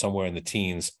down to somewhere in the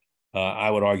teens,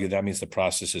 I would argue that means the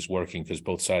process is working, because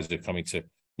both sides are coming to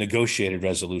negotiated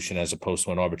resolution as opposed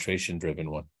to an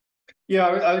arbitration-driven one. Yeah,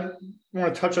 I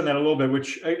want to touch on that a little bit,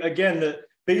 which, again, the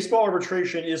baseball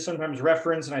arbitration is sometimes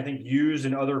referenced and I think used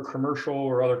in other commercial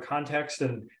or other contexts,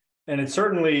 and it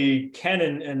certainly can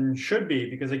and should be,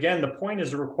 because, again, the point is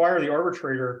to require the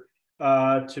arbitrator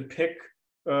to pick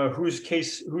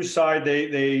whose side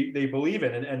they believe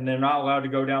in, and they're not allowed to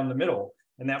go down the middle,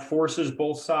 and that forces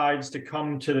both sides to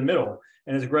come to the middle.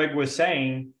 And as Greg was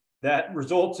saying, that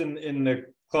results in the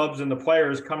clubs and the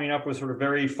players coming up with sort of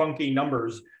very funky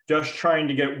numbers, just trying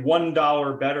to get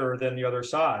 $1 better than the other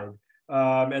side.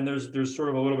 And there's sort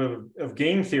of a little bit of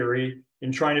game theory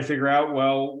in trying to figure out,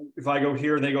 well, if I go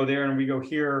here and they go there and we go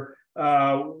here,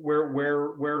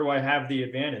 where do I have the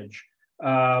advantage?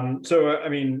 So, I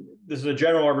mean, this is a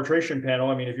general arbitration panel.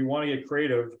 I mean, if you want to get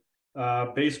creative,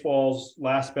 baseball's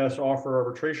last best offer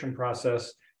arbitration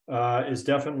process is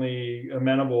definitely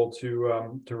amenable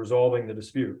to resolving the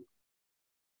dispute.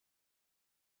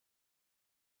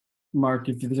 Mark,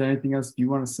 if there's anything else you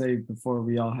want to say before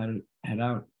we all head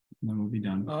out, then we'll be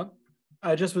done.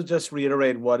 I would just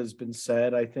reiterate what has been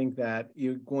said. I think that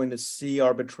you're going to see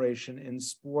arbitration in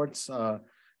sports for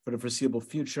the foreseeable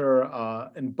future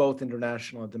in both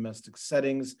international and domestic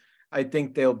settings. I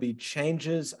think there'll be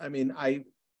changes. I mean, I'm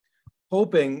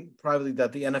hoping privately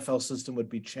that the NFL system would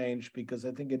be changed, because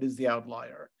I think it is the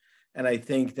outlier. And I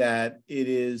think that it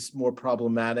is more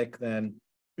problematic than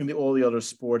in all the other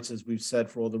sports, as we've said,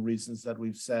 for all the reasons that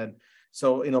we've said.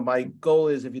 So, my goal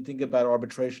is, if you think about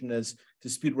arbitration as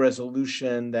dispute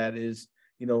resolution that is,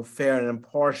 fair and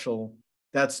impartial,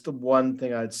 that's the one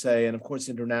thing I'd say. And of course,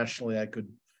 internationally,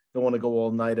 don't want to go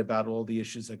all night about all the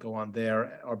issues that go on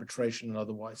there, arbitration and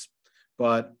otherwise.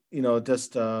 But,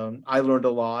 I learned a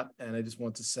lot, and I just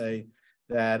want to say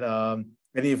that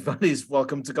anybody's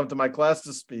welcome to come to my class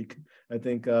to speak. I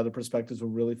think the perspectives were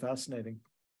really fascinating.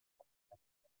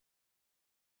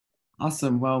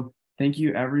 Awesome. Well, thank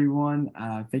you, everyone.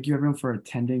 Thank you, everyone, for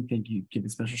attending. Thank you. Give a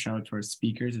special shout out to our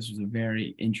speakers. This was a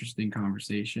very interesting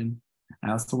conversation.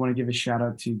 I also want to give a shout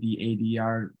out to the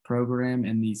ADR program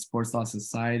and the Sports Law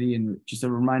Society. And just a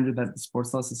reminder that the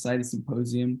Sports Law Society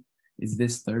Symposium is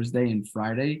this Thursday and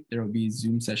Friday. There will be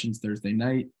Zoom sessions Thursday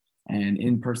night and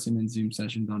in-person and Zoom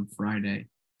sessions on Friday.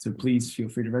 So please feel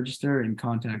free to register and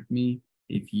contact me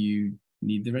if you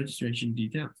need the registration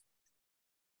details.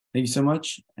 Thank you so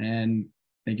much, and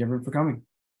thank you everyone for coming.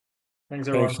 Thanks,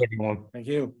 everyone. Thanks, everyone. Thank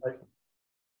you. Bye.